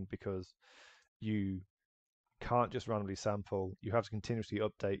train because you can't just randomly sample. You have to continuously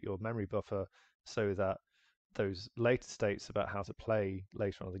update your memory buffer so that those later states about how to play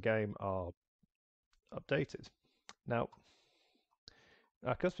later on in the game are updated. Now,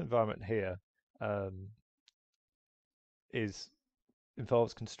 our custom environment here um, is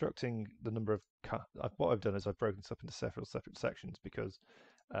involves constructing the number of what I've done is I've broken this up into several separate sections because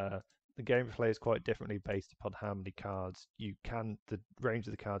uh, the game plays quite differently based upon how many cards the range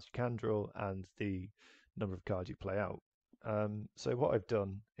of the cards you can draw, and the number of cards you play out. So what I've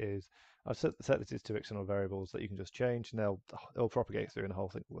done is I've set this to external variables that you can just change, and they'll propagate through, and the whole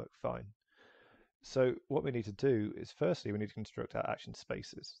thing will work fine. So what we need to do is firstly we need to construct our action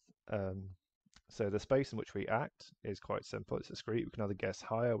spaces. So the space in which we act is quite simple. It's discrete. We can either guess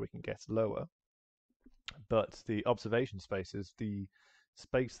higher, or we can guess lower. But the observation space is the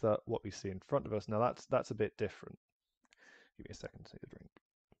space that what we see in front of us. Now that's a bit different. Give me a second to take a drink.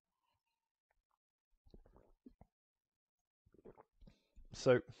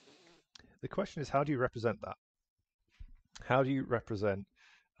 So the question is, how do you represent that? How do you represent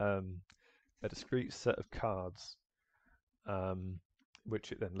a discrete set of cards,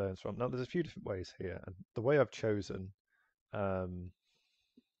 which it then learns from? Now, there's a few different ways here, and the way I've chosen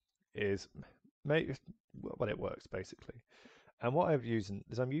is well, it works basically. And what I'm using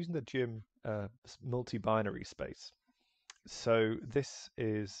the Gym multi-binary space. So this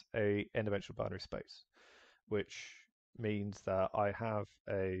is a n-dimensional binary space, which means that I have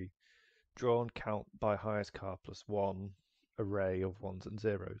a drawn count by highest card plus one array of ones and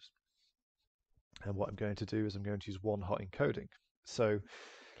zeros. And what I'm going to do is I'm going to use one hot encoding. So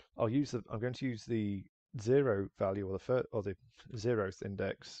I'm going to use the zero value or the zeroth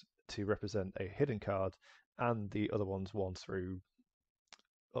index to represent a hidden card, and the other ones 1 through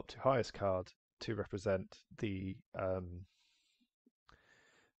up to highest card to represent the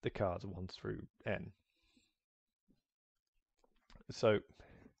cards 1 through n. So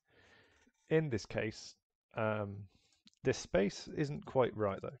in this case, this space isn't quite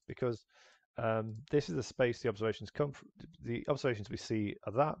right though, because this is the space the observations come from. The observations we see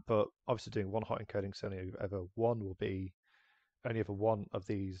are that, but obviously doing one hot encoding, so only ever one of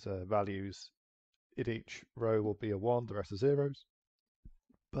these values in each row will be a 1, the rest are zeros.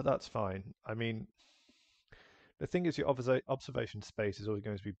 But that's fine. I mean, the thing is, your observation space is always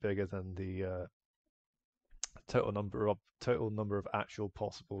going to be bigger than the total number of actual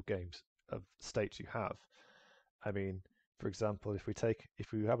possible games of states you have. I mean, for example, if we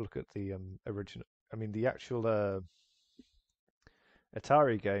have a look at the the actual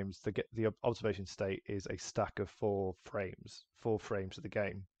Atari games, the observation state is a stack of 4 frames of the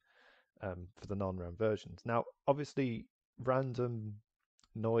game for the non-RAM versions. Now, obviously, random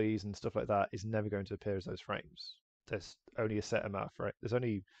noise and stuff like that is never going to appear as those frames. There's only a set amount of frames. There's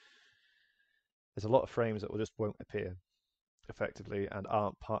a lot of frames that just won't appear effectively and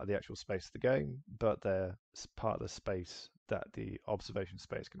aren't part of the actual space of the game, but they're part of the space that the observation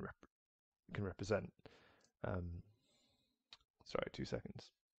space can represent. Sorry, 2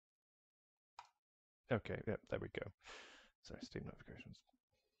 seconds. Okay, yep, there we go. Sorry, Steam notifications.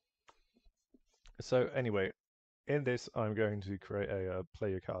 So anyway, in this, I'm going to create a play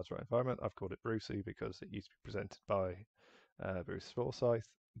your cards right environment. I've called it Brucey because it used to be presented by Bruce Forsyth,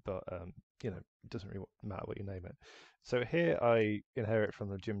 but it doesn't really matter what you name it. So here I inherit from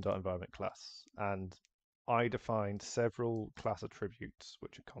the gym.environment class, and I defined several class attributes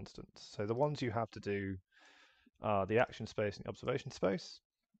which are constants. So the ones you have to do are the action space and the observation space,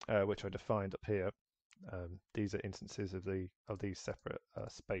 which I defined up here. These are instances of these separate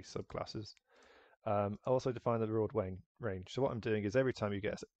space subclasses. I also define the reward range. So what I'm doing is every time you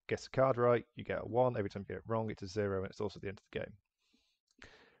guess a card right, you get a 1. Every time you get it wrong, it's a 0, and it's also the end of the game.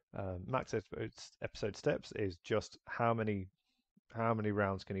 Max episode steps is just how many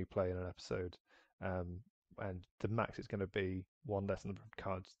rounds can you play in an episode, and the max is going to be 1 less than the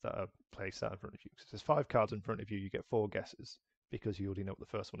cards that are placed out in front of you. So if there's 5 cards in front of you, you get 4 guesses because you already know what the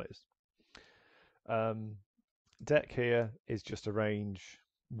first one is. Deck here is just a range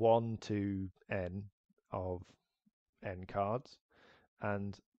 1 to n of n cards,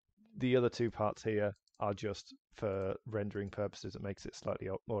 and the other two parts here are just for rendering purposes. It makes it slightly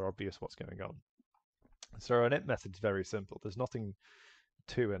more obvious what's going on. So our init method is very simple. There's nothing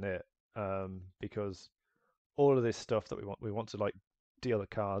to init because all of this stuff that we want to like deal the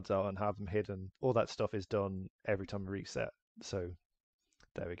cards out and have them hidden. All that stuff is done every time we reset. So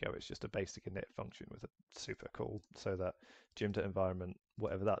there we go. It's just a basic init function with a super call, so that gym.environment,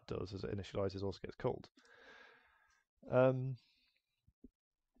 whatever that does as it initializes, also gets called.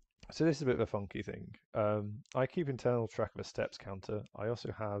 So this is a bit of a funky thing. I keep internal track of a steps counter. I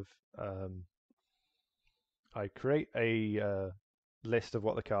also have I create a list of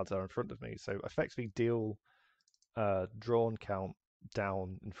what the cards are in front of me. So effectively deal drawn count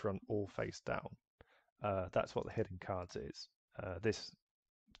down in front, all face down. That's what the hidden cards is. This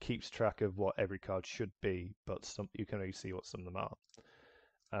keeps track of what every card should be, but you can only see what some of them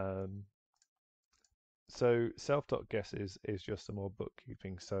are. So self.guess is just some more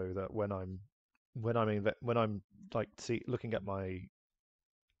bookkeeping, so that when I'm like looking at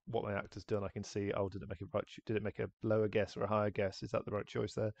what my actor's done, I can see, oh, did it make a lower guess or a higher guess? Is that the right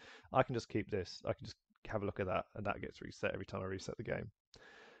choice there? I can just keep this. I can just have a look at that, and that gets reset every time I reset the game.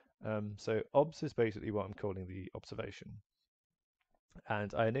 So obs is basically what I'm calling the observation,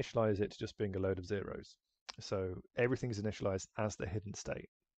 and I initialize it to just being a load of zeros. So everything's initialized as the hidden state.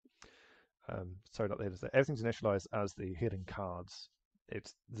 Sorry, not the hidden state. Everything's initialized as the hidden cards.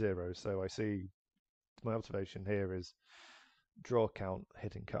 It's zero. So I see my observation here is draw count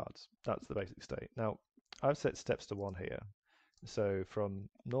hidden cards. That's the basic state. Now I've set steps to 1 here. So from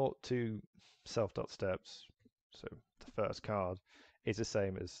 0 to self.steps, so the first card is the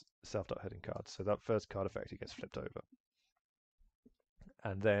same as self.heading card. So that first card effectively gets flipped over.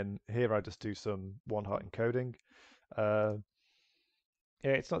 And then here I just do some one-hot encoding.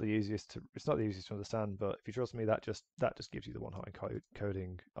 Yeah, it's not the easiest to understand, but if you trust me, that just gives you the one-hot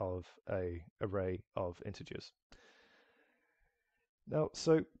encoding of a array of integers. Now,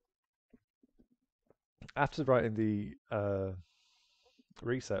 so after writing the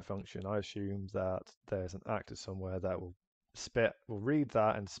reset function, I assume that there's an actor somewhere that will read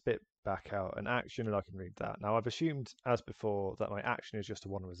that and spit back out an action, and I can read that. Now, I've assumed, as before, that my action is just a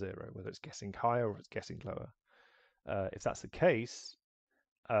 1 or a 0, whether it's guessing higher or it's guessing lower. If that's the case,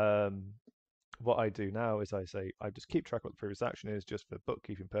 what I do now is I say I just keep track of what the previous action is, just for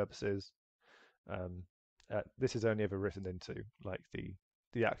bookkeeping purposes. This is only ever written into, like,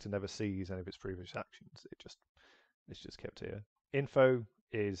 the actor never sees any of its previous actions. It's just kept here. Info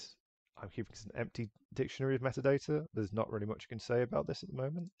is, I'm keeping an empty dictionary of metadata. There's not really much you can say about this at the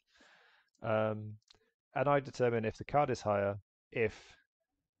moment. And I determine if the card is higher if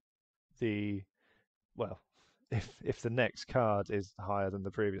the next card is higher than the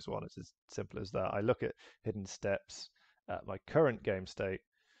previous one. It's as simple as that. I look at hidden steps at my current game state,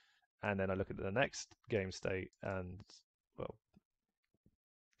 and then I look at the next game state, and, well,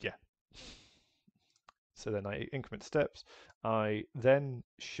 yeah. So then I increment steps. I then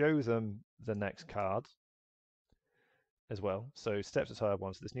show them the next card as well. So steps is higher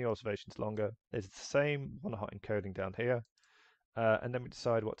one, so this new observation is longer. It's the same one-hot encoding down here, and then we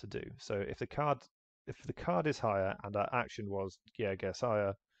decide what to do. So if the card is higher and our action was guess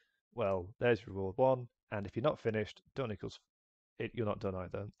higher, well, there's reward 1. And if you're not finished, done equals you're not done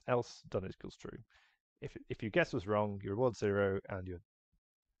either. Else done equals true. If your guess was wrong, your reward 0, and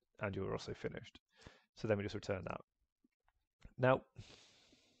you're also finished. So then we just return that. Now,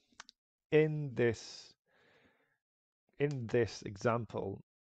 in this example,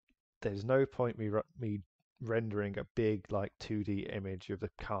 there's no point me rendering a big, like, 2D image of the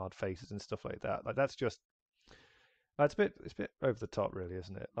card faces and stuff like that. Like, it's a bit over the top, really,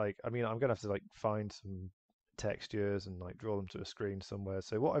 isn't it? Like, I mean, I'm gonna have to, like, find some textures and, like, draw them to a screen somewhere.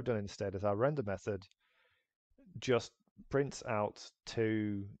 So what I've done instead is our render method just prints out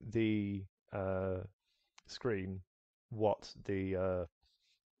to the screen what the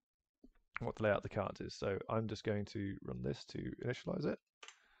layout of the card is. So I'm just going to run this to initialize it,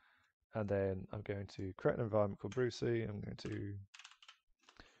 and then I'm going to create an environment called Brucey. I'm going to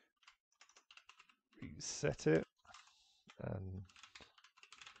reset it, and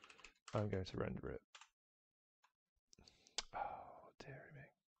I'm going to render it. Oh, dear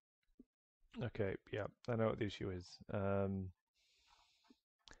me. Okay, yeah, I know what the issue is.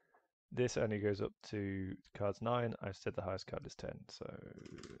 This only goes up to cards 9. I've said the highest card is 10, so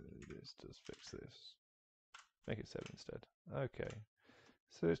this does fix this. Make it 7 instead. Okay,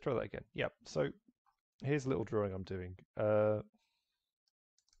 so let's try that again. Yep, so here's a little drawing I'm doing.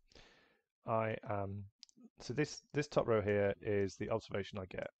 I am So this top row here is the observation I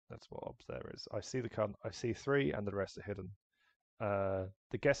get. That's what obs there is. I see the card. I see three, and the rest are hidden.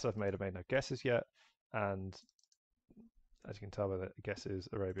 The guesses I've made no guesses yet, and as you can tell by the guesses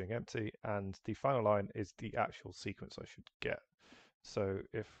array being empty, and the final line is the actual sequence I should get. So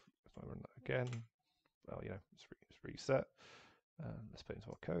if I run that again, well, it's reset. Let's put it into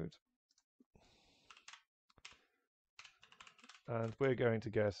our code. And we're going to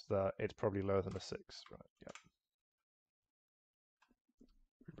guess that it's probably lower than a 6. Right, yeah.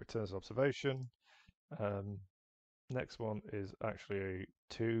 It returns observation. Next one is actually a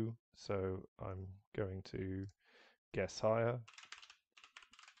 2, so I'm going to guess higher.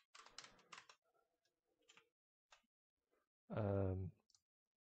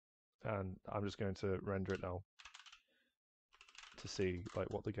 And I'm just going to render it now to see like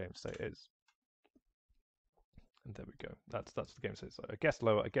what the game state is. And there we go. That's the game state. So I guessed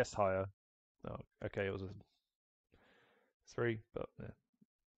lower, I guessed higher. Oh, okay, it was a 3, but yeah,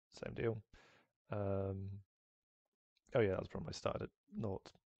 same deal. Oh yeah, that was from I started at 0.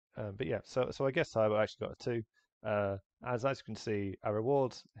 But yeah, so I guessed higher, but I actually got a 2. As you can see, our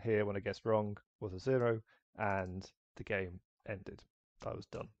reward here when I guessed wrong was a 0, and the game ended. I was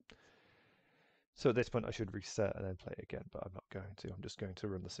done. So at this point, I should reset and then play it again, but I'm not going to. I'm just going to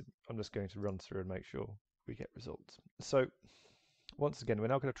run through and make sure we get results. So once again, we're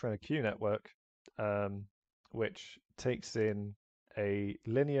now going to train a Q network, which takes in a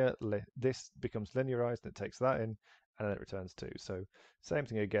linear. This becomes linearized, and it takes that in, and then it returns 2. So same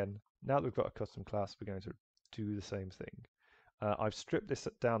thing again. Now that we've got a custom class, we're going to do the same thing. I've stripped this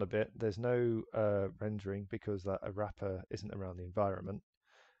down a bit. There's no rendering because that a wrapper isn't around the environment.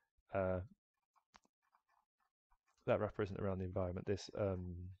 That wrapper isn't around the environment. This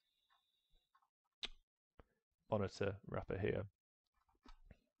monitor wrapper here.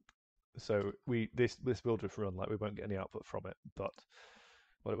 So this will just run, like we won't get any output from it, but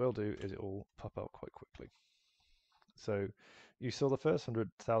what it will do is it will pop out quite quickly. So you saw the first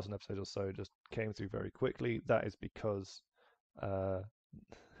 100,000 episodes or so just came through very quickly. That is because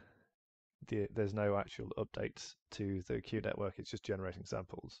there's no actual updates to the Q network. It's just generating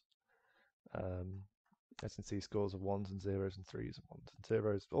samples. As you can see, scores of 1s and 0s and 3s and 1s and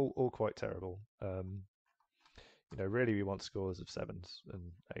 0s, all quite terrible. Really we want scores of 7s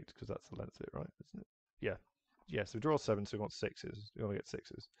and 8s because that's the length of it, right? Isn't it? Yeah. Yeah, so we draw 7s, so we want 6s. We want to get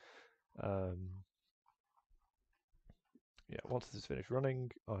 6s. Yeah, once this is finished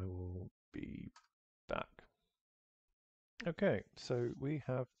running, I will be back. Okay, so we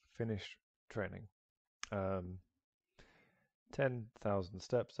have finished training. 10,000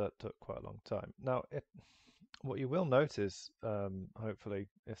 steps, that took quite a long time. Now, what you will notice, hopefully,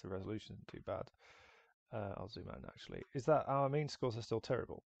 if the resolution isn't too bad, I'll zoom out actually, is that our mean scores are still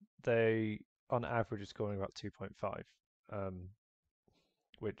terrible. They, on average, are scoring about 2.5,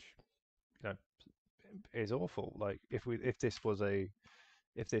 which, is awful. Like if this was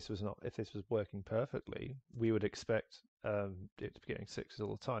working perfectly, we would expect it to be getting 6s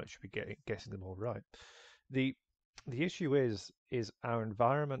all the time. It should be guessing them all right. The issue is our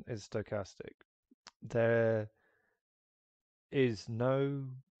environment is stochastic. There is no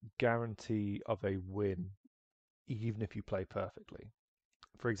guarantee of a win, even if you play perfectly.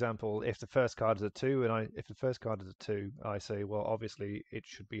 For example, if the first card is a 2, if the first card is a 2, I say, well, obviously it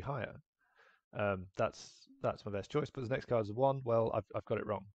should be higher. That's my best choice. But the next card is a 1. Well, I've got it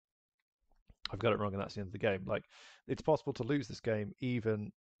wrong. I've got it wrong, and that's the end of the game. Like, it's possible to lose this game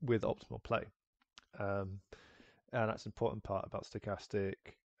even with optimal play, and that's an important part about stochastic.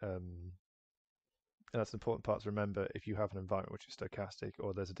 And that's an important part to remember if you have an environment which is stochastic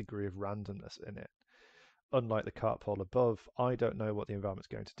or there's a degree of randomness in it. Unlike the cart pole above, I don't know what the environment's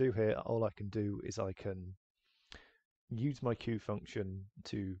going to do here. All I can do is I can use my Q function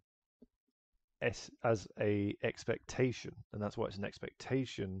to as a expectation, and that's why it's an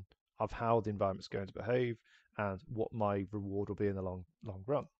expectation of how the environment's going to behave and what my reward will be in the long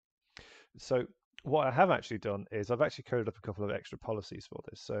run. So what I have actually done is I've actually coded up a couple of extra policies for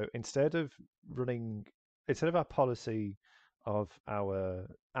this. So instead of our policy of our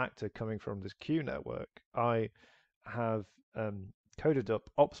actor coming from this Q network, I have coded up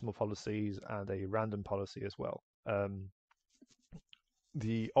optimal policies and a random policy as well.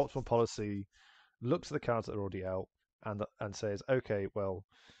 The optimal policy looks at the cards that are already out and says, okay, well,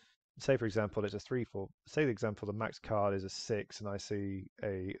 say for example it's a 3-4. Say the example the max card is a 6, and I see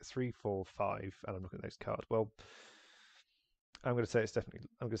a 3-4-5, and I'm looking at the next card. Well, I'm going to say it's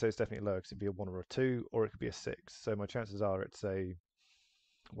definitely low because it'd be a 1 or a 2, or it could be a 6. So my chances are it's a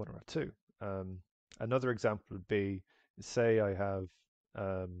 1 or a 2. Another example would be, say I have,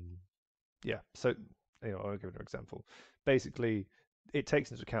 so I'll give an example. Basically, it takes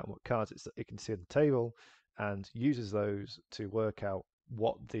into account what cards it can see on the table and uses those to work out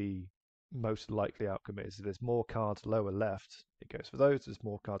what the most likely outcome is. If there's more cards lower left, it goes for those. If there's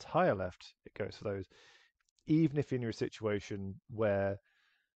more cards higher left, it goes for those. Even if in your situation where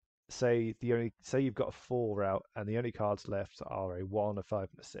say you've got a 4 out and the only cards left are a 1, a 5,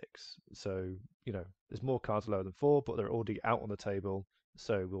 and a 6. So, there's more cards lower than 4, but they're already out on the table.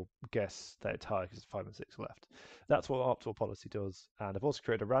 So we'll guess that it's high because 5 and 6 are left. That's what optimal policy does. And I've also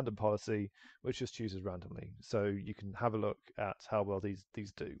created a random policy which just chooses randomly. So you can have a look at how well these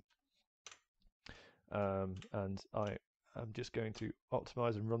do. And I am just going to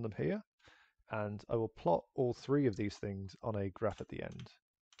optimize and run them here. And I will plot all 3 of these things on a graph at the end.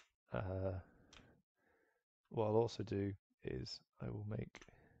 What I'll also do is I will make,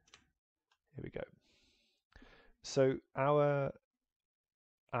 here we go. So our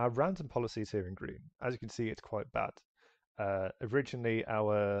random policy is here in green. As you can see, it's quite bad. Originally,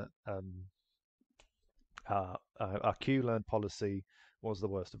 our Q-learn policy was the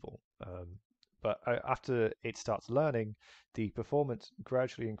worst of all. But after it starts learning, the performance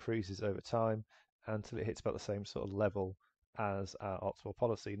gradually increases over time until it hits about the same sort of level as our optimal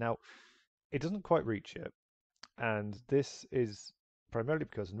policy. Now, it doesn't quite reach it, and this is primarily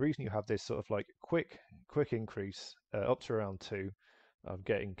because the reason you have this sort of like quick increase up to around 2 of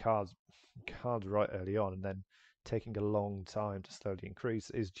getting cards right early on, and then taking a long time to slowly increase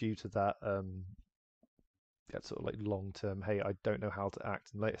is due to that that sort of like long-term, hey, I don't know how to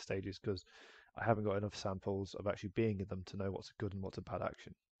act in later stages because I haven't got enough samples of actually being in them to know what's a good and what's a bad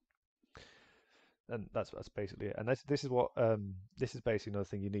action. And that's basically it. And this is basically another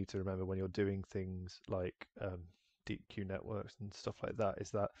thing you need to remember when you're doing things like deep Q networks and stuff like that,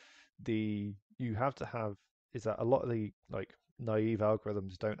 is that a lot of the like naive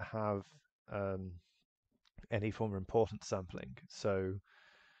algorithms don't have any form of importance sampling. So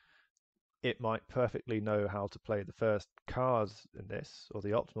it might perfectly know how to play the first card in this, or the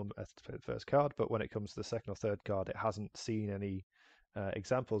optimal method to play the first card, but when it comes to the second or third card, it hasn't seen any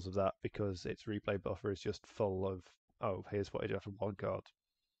examples of that because its replay buffer is just full of, oh, here's what I do after 1 card.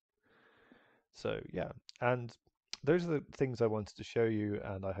 So yeah, and those are the things I wanted to show you,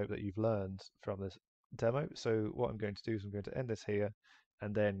 and I hope that you've learned from this demo. So what I'm going to do is I'm going to end this here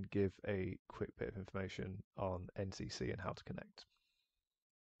and then give a quick bit of information on NCC and how to connect.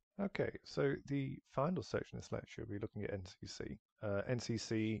 Okay, so the final section of this lecture will be looking at NCC.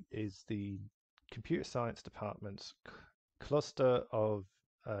 NCC is the computer science department's cluster of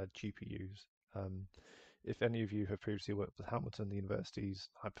GPUs. If any of you have previously worked with Hamilton, the university's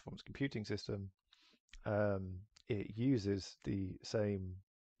high-performance computing system, it uses the same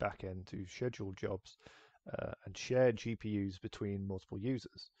backend to schedule jobs and share GPUs between multiple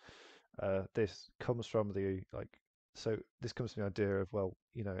users. This comes from the this comes from the idea of, well,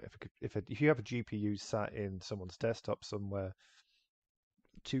 if you have a GPU sat in someone's desktop somewhere,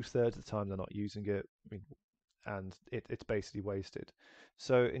 2/3 of the time they're not using it, and it's basically wasted.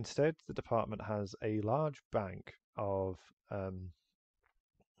 So instead, the department has a large bank of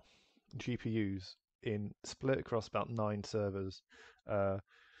GPUs split across about 9 servers,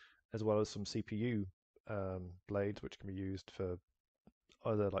 as well as some CPU blades, which can be used for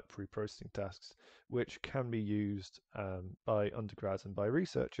other like pre-processing tasks, which can be used by undergrads and by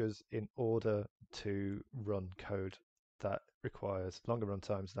researchers in order to run code that requires longer run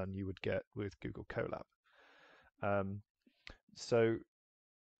times than you would get with Google Colab. So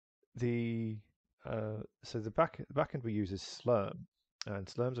the backend we use is Slurm, and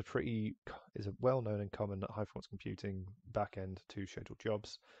Slurm's is a well-known and common high-performance computing backend to schedule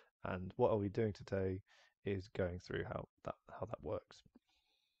jobs. And what are we doing today is going through how that works.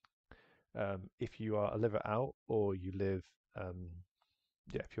 If you are a liver out, or you live,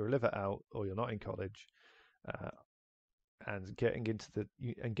 if you're a liver out, or you're not in college, and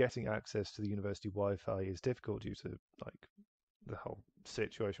getting access to the university Wi-Fi is difficult due to like the whole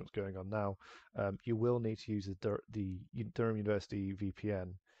situation what's going on now, you will need to use the Durham University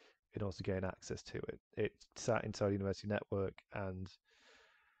VPN in order to gain access to it. It's sat inside the university network, and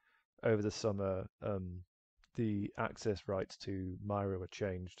over the summer, the access rights to Myra were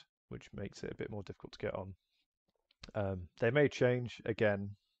changed, which makes it a bit more difficult to get on. They may change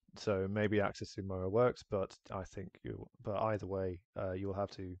again, so maybe access to Myra works, but either way, you'll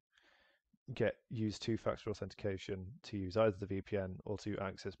have to use 2-factor authentication to use either the VPN or to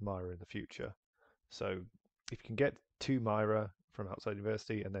access Myra in the future. So if you can get to Myra from outside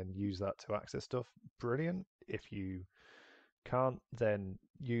university and then use that to access stuff, brilliant. If you can't, then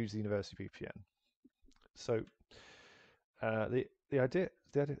use the university VPN. So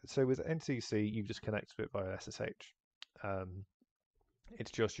So with NCC, you just connect to it via SSH. Um,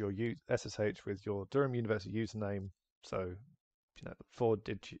 it's just your SSH with your Durham University username. So, four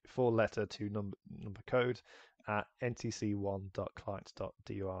letter to number code at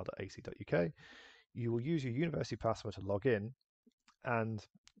ntc1.clients.dur.ac.uk. You will use your university password to log in, and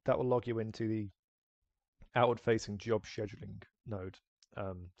that will log you into the outward-facing job scheduling node.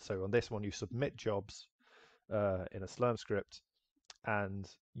 So on this one, you submit jobs in a Slurm script, and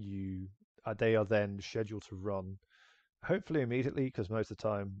they are then scheduled to run, hopefully immediately, because most of the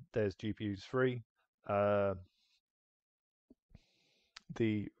time there's GPUs free.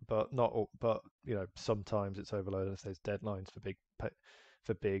 But not all, but sometimes it's overloaded if there's deadlines for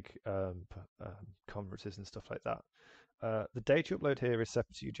big conferences and stuff like that. The data upload here is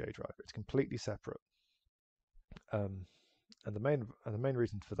separate to your J drive. It's completely separate. And the main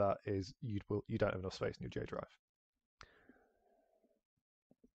reason for that is you don't have enough space in your J drive.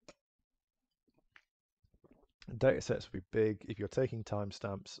 Data sets will be big if you're taking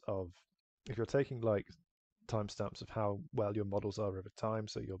timestamps of how well your models are over time.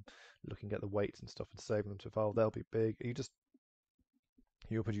 So you're looking at the weights and stuff and saving them to a file. They'll be big.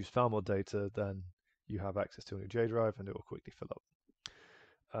 You'll produce far more data than you have access to on your J drive, and it will quickly fill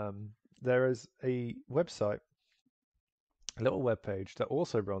up. There is a website, a little web page that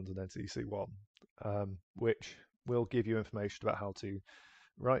also runs on NCC1, which will give you information about how to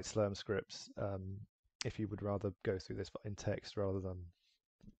write Slurm scripts if you would rather go through this in text rather than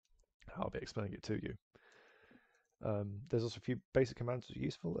how I'll be explaining it to you. There's also a few basic commands that are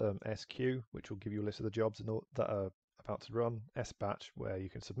useful. SQ, which will give you a list of the jobs that are about to run. SBatch, where you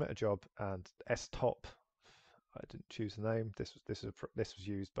can submit a job, and STOP. I didn't choose the name. This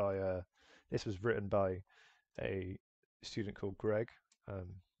was written by a student called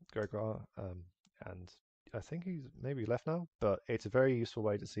Gregoire, and I think he's maybe left now. But it's a very useful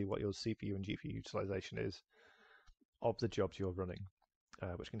way to see what your CPU and GPU utilization is of the jobs you're running,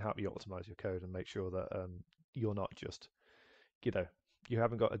 which can help you optimize your code and make sure that you're not just, you've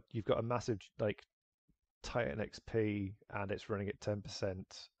got a massive Titan XP and it's running at 10%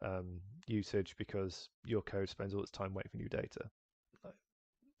 usage because your code spends all its time waiting for new data.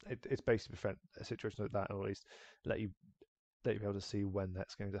 It's basically prevent a situation like that, or at least let you be able to see when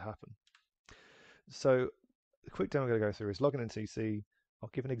that's going to happen. So the quick demo I'm going to go through is login in NCC. I'll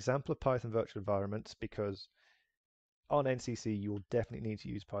give an example of Python virtual environments because on NCC you'll definitely need to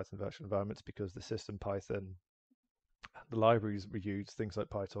use Python virtual environments because the system Python, the libraries we use, things like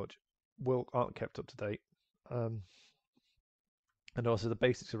PyTorch, aren't kept up to date. And also the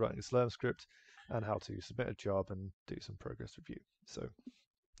basics of writing a Slurm script and how to submit a job and do some progress review. So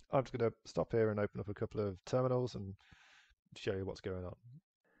I'm just going to stop here and open up a couple of terminals and show you what's going on.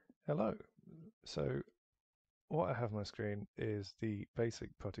 Hello. So what I have on my screen is the basic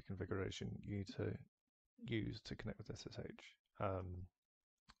PuTTY configuration you need to use to connect with SSH.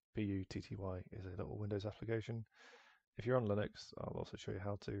 PuTTY is a little Windows application. If you're on Linux, I'll also show you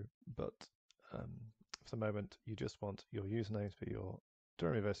how to, but for the moment, you just want your username to be your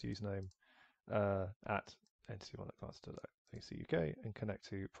Durham University username at ntc1.class.ac.uk and connect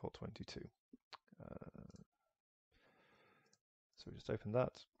to port 22. So we just open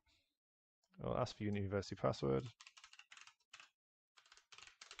that. I'll ask for your university password.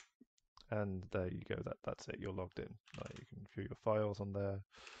 And there you go, that's it, you're logged in. You can view your files on there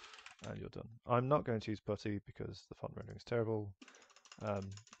and you're done. I'm not going to use PuTTY because the font rendering is terrible.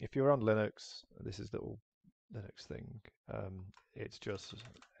 If you're on Linux, this is little Linux thing. It's just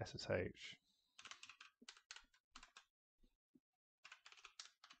SSH.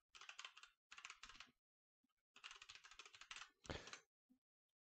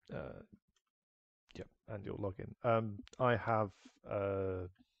 Yep, and you'll log in. I have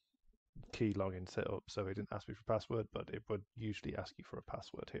key login set up, so it didn't ask me for a password, but it would usually ask you for a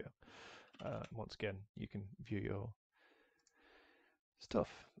password here. Once again, you can view your stuff.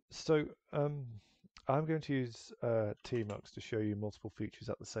 So I'm going to use tmux to show you multiple features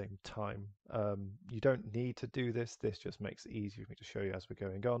at the same time. You don't need to do this. This just makes it easier for me to show you as we're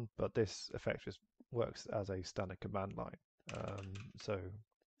going on, but this effect just works as a standard command line.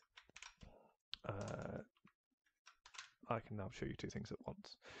 I can now show you two things at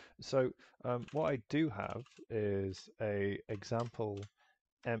once. So what I do have is a example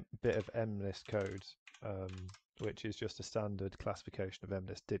bit of MNIST code, which is just a standard classification of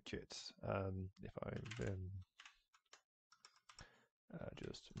MNIST digits. If I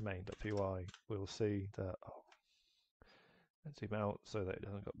just main.py, we'll see that, let's zoom out so that it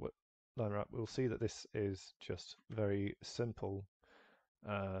doesn't got line up. We'll see that this is just very simple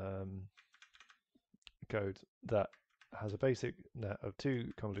code that has a basic net of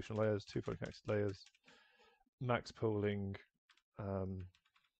 2 convolutional layers, 2 fully connected layers, max pooling,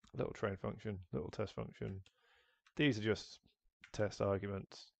 little train function, little test function. These are just test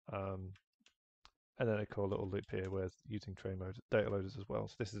arguments, and then a core little loop here with using train mode data loaders as well.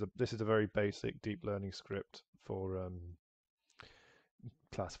 So this is a very basic deep learning script for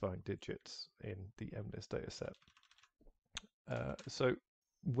classifying digits in the MNIST data set. So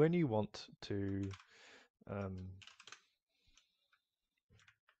when you want to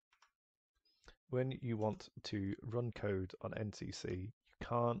run code on NCC, you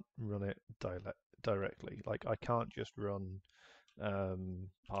can't run it directly. Like I can't just run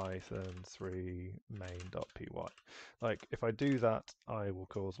Python 3 main.py. Like if I do that, I will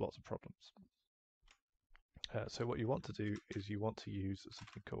cause lots of problems. So what you want to do is you want to use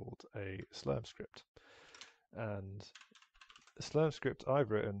something called a Slurm script. And the Slurm script I've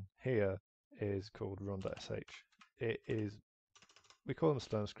written here is called run.sh. We call them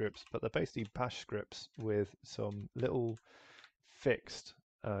Slurm scripts, but they're basically bash scripts with some little fixed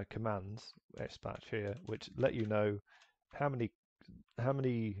commands, xbatch here, which let you know how many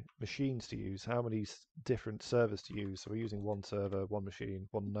machines to use, how many different servers to use. So we're using one server, one machine,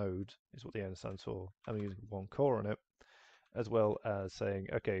 one node is what the N stands for, and we're using one core on it, as well as saying,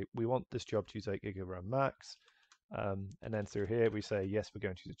 okay, we want this job to use 8 gig of RAM max, and then through here we say, yes, we're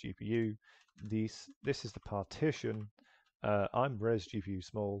going to use a GPU. This is the partition. I'm res GPU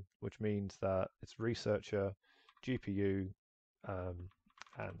small, which means that it's researcher, GPU,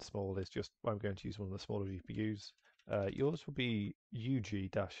 and small is just, I'm going to use one of the smaller GPUs. Yours will be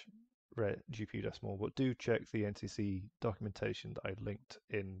UG-GPU-small, but do check the NCC documentation that I linked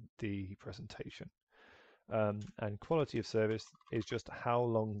in the presentation. And quality of service is just how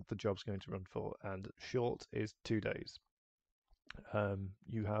long the job's going to run for, and short is 2 days.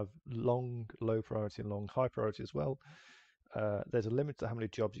 You have long, low priority and long, high priority as well. There's a limit to how many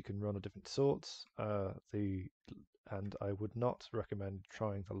jobs you can run of different sorts, and I would not recommend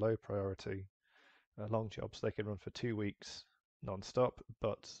trying the low priority long jobs. They can run for 2 weeks non-stop,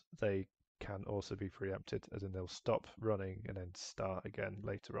 but they can also be preempted, as in they'll stop running and then start again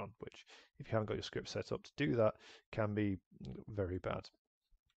later on, which if you haven't got your script set up to do that can be very bad.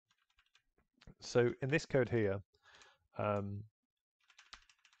 So in this code here,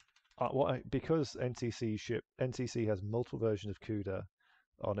 because NCC has multiple versions of CUDA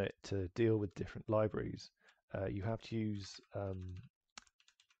on it to deal with different libraries, you have to use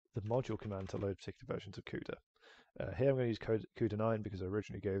the module command to load particular versions of CUDA. Here I'm going to use CUDA 9 because I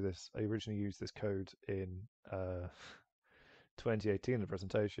originally used this code in 2018 in the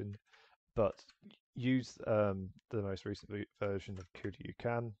presentation, but use the most recent version of CUDA you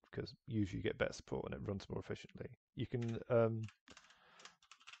can, because usually you get better support and it runs more efficiently. You can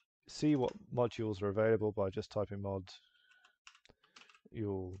see what modules are available by just typing mod.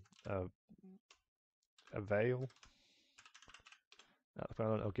 You'll avail.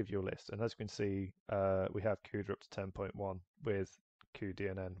 I'll give you a list, and as you can see, we have CUDA up to 10.1 with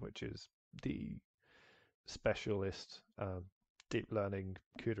cuDNN, which is the specialist deep learning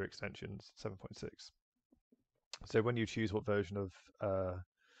CUDA extensions 7.6. So when you choose what version of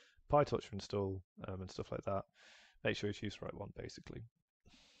PyTorch to install and stuff like that, make sure you choose the right one, basically.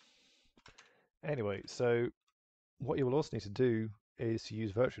 Anyway, so what you will also need to do is to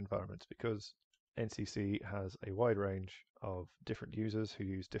use virtual environments, because NCC has a wide range of different users who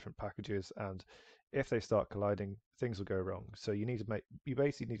use different packages, and if they start colliding, things will go wrong. So you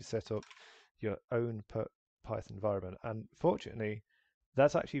basically need to set up your own Python environment, and fortunately,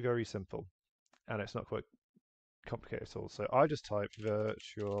 that's actually very simple, and it's not quite complicated at all. So I just type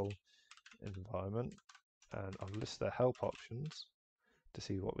virtual environment, and I'll list the help options to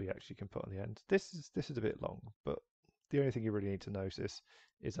see what we actually can put on the end. This is a bit long, but the only thing you really need to notice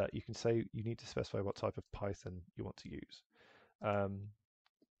is that you can say you need to specify what type of Python you want to use.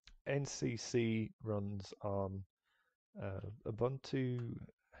 NCC runs on Ubuntu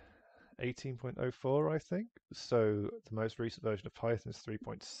 18.04, I think. So the most recent version of Python is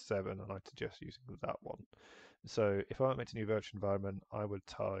 3.7, and I'd suggest using that one. So if I want to make a new virtual environment, I would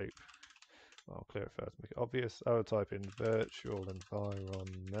type, I'll clear it first, make it obvious. I would type in virtual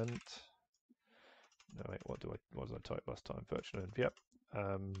environment. No, wait, what did I type last time? Virtual env, yep.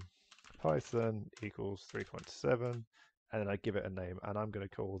 Python equals 3.7, and then I give it a name, and I'm going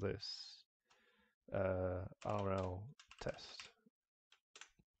to call this RL test.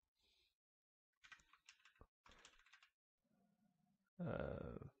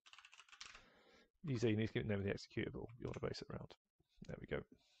 You need to give the name of the executable you want to base it around. There we go.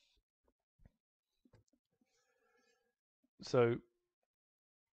 So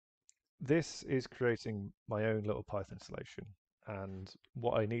this is creating my own little Python installation. And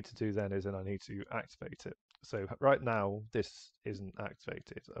what I need to do then is I need to activate it. So right now, this isn't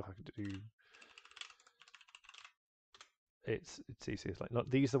activated. If I could do, it's easy. It's like, not,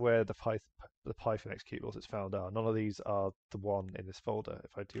 these are where the Python executables it's found are. None of these are the one in this folder.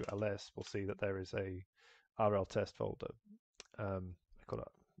 If I do ls, we'll see that there is a RL test folder. I call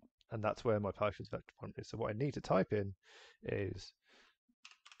that, and that's where my Python vector font is. So what I need to type in is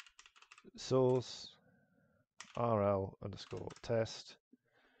source rl underscore test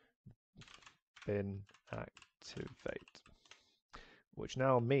bin activate, which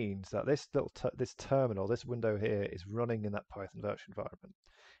now means that this little this terminal, this window here, is running in that Python virtual environment.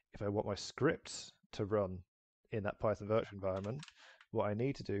 If I want my scripts to run in that Python virtual environment, what I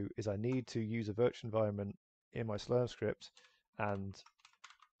need to do is I need to use a virtual environment in my Slurm script, and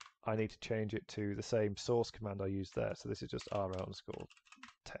I need to change it to the same source command I used there. So this is just rl underscore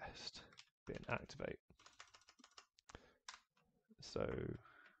test bin activate. So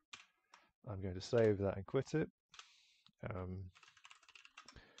I'm going to save that and quit it.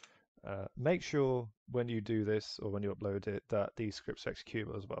 Make sure when you do this or when you upload it that these scripts are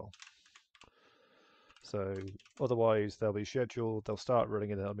executable as well. So otherwise they'll be scheduled, they'll start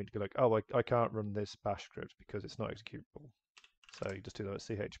running and they'll be like, oh, I can't run this bash script because it's not executable. So you just do that with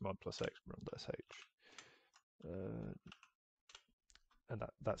chmod plus x run sh. And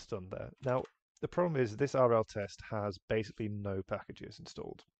that's done there. Now, the problem is this RL test has basically no packages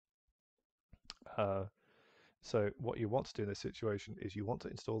installed. So what you want to do in this situation is you want to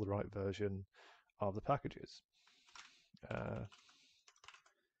install the right version of the packages.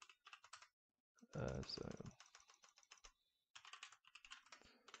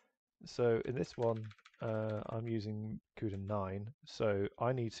 So in this one, I'm using CUDA 9, so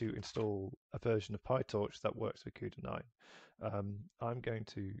I need to install a version of PyTorch that works with CUDA 9. I'm going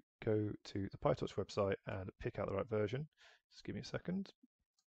to go to the PyTorch website and pick out the right version. Just give me a second.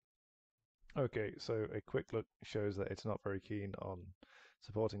 Okay, so a quick look shows that it's not very keen on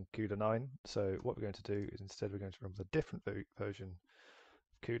supporting CUDA 9. So what we're going to do is instead we're going to run with a different version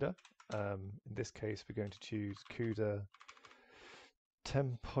of CUDA. In this case, we're going to choose CUDA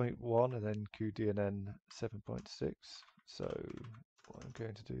 10.1 and then cuDNN 7.6. So what I'm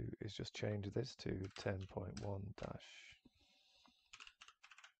going to do is just change this to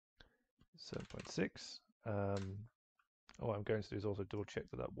 10.1-7.6. What I'm going to do is also double check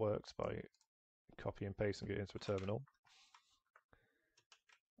that that works by copy and pasting it into a terminal.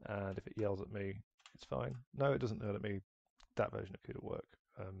 And if it yells at me, it's fine. No, it doesn't yell at me. That version of CUDA work.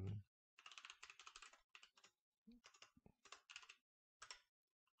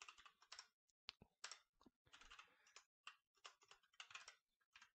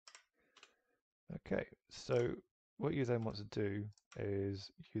 Okay, so what you then want to do is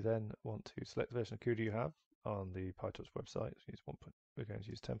you then want to select the version of CUDA you have on the PyTorch website. So we're going to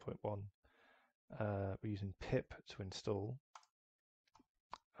use 10.1. We're using pip to install,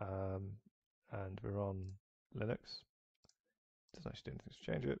 and we're on Linux. Doesn't actually do anything to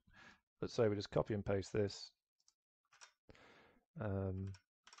change it. But so we just copy and paste this, and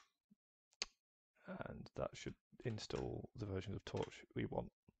that should install the version of Torch we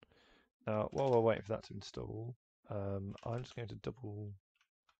want. Now, while we're waiting for that to install, I'm just going to I'm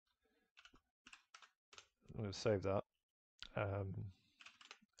going to save that,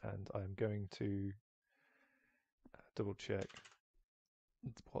 and I'm going to double check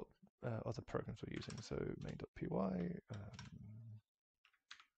what other programs we're using. So main.py.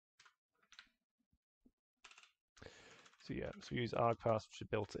 So yeah, so we use argparse, which is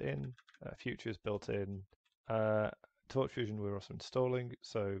built in. Future is built in. Torch Fusion we're also installing,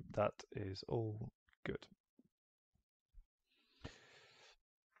 so that is all good.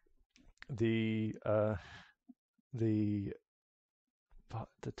 The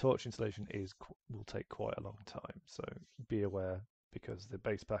Torch installation will take quite a long time, so be aware because the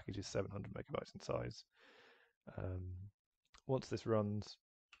base package is 700 megabytes in size. Once this runs,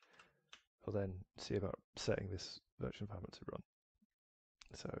 we'll then see about setting this virtual environment to run.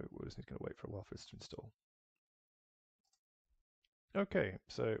 So we're just going to wait for a while for this to install. Okay,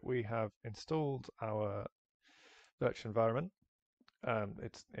 so we have installed our virtual environment.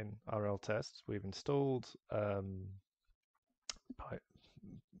 It's in RL tests. We've installed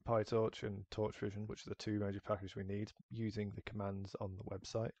PyTorch and Torch Fusion, which are the two major packages we need, using the commands on the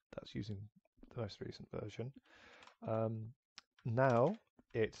website. That's using the most recent version. Now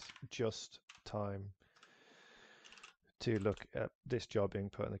it's just time to look at this job being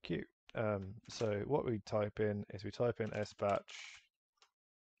put in the queue. So what we type in is we type in sbatch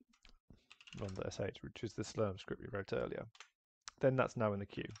run.sh, which is the Slurm script we wrote earlier. then that's now in the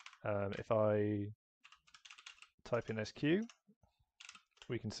queue. If I type in SQ,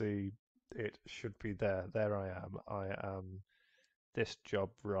 we can see it should be there. There I am. I am this job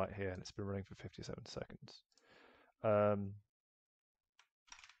right here, and it's been running for 57 seconds.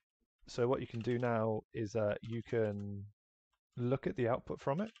 So what you can do now is that you can look at the output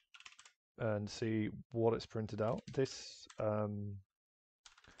from it and see what it's printed out. This,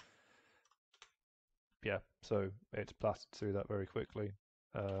 yeah, so it's blasted through that very quickly.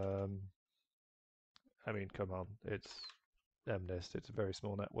 I mean, come on, it's MNIST, it's a very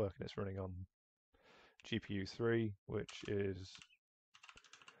small network, and it's running on GPU 3, which is,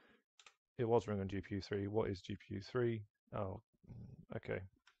 it was running on GPU 3. What is GPU 3? Oh, okay,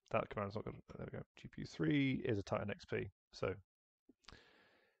 that command's not good. There we go. GPU 3 is a Titan XP, so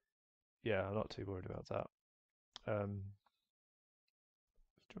yeah, I'm not too worried about that.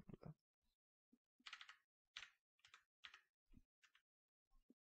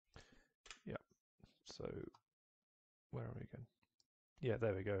 Yeah, so where are we again? Yeah,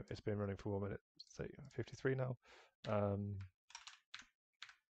 there we go. It's been running for 1 minute, 53 now.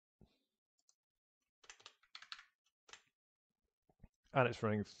 And it's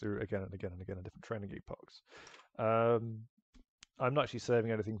running through again and again and again a different training epochs. I'm not actually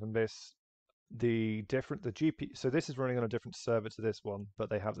saving anything from this. The GPU, so this is running on a different server to this one, but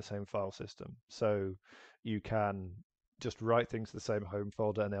they have the same file system. So you can just write things to the same home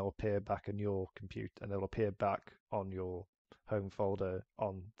folder, and they'll appear back in your compute, and they'll appear back on your home folder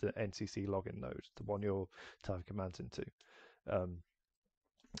on the NCC login node, the one you're typing commands into.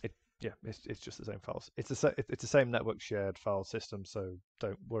 It's just the same files. It's the same network shared file system, so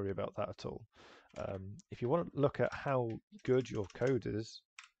don't worry about that at all. If you want to look at how good your code is,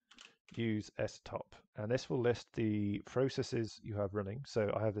 use stop, and this will list the processes you have running. So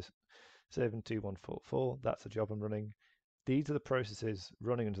I have this 72144. That's the job I'm running. These are the processes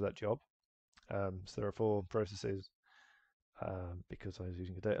running into that job. So there are 4 processes because I was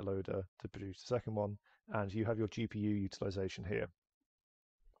using a data loader to produce the second one, and you have your GPU utilization here.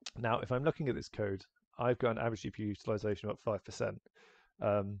 Now, if I'm looking at this code, I've got an average GPU utilization of about 5%.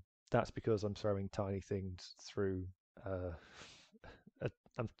 That's because I'm throwing tiny things through.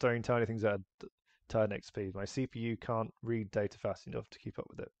 I'm throwing tiny things at Titan XP. My CPU can't read data fast enough to keep up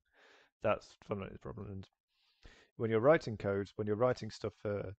with it. That's fundamentally the problem. And when you're writing code, when you're writing stuff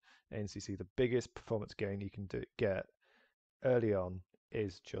for NCC, the biggest performance gain you can get early on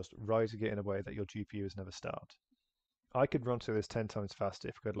is just writing it in a way that your GPU is never starved. I could run through this 10 times faster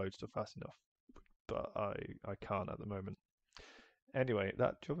if I could load stuff fast enough, but I can't at the moment. Anyway,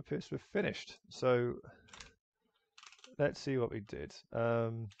 that job appears to have finished. So let's see what we did.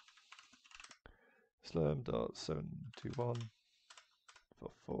 Slurm.721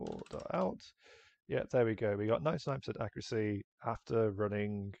 for 4.out. Yeah, there we go. We got 99% accuracy after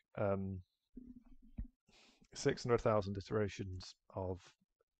running 600,000 iterations of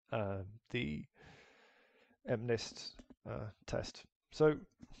the MNIST test. So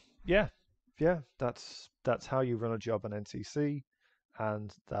yeah, that's how you run a job on NCC,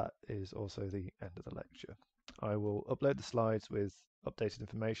 and that is also the end of the lecture. I will upload the slides with updated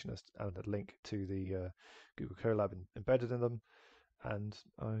information and a link to the Google Colab embedded in them, and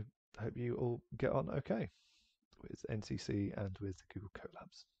I hope you all get on okay with NCC and with Google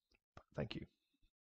Colabs. Thank you.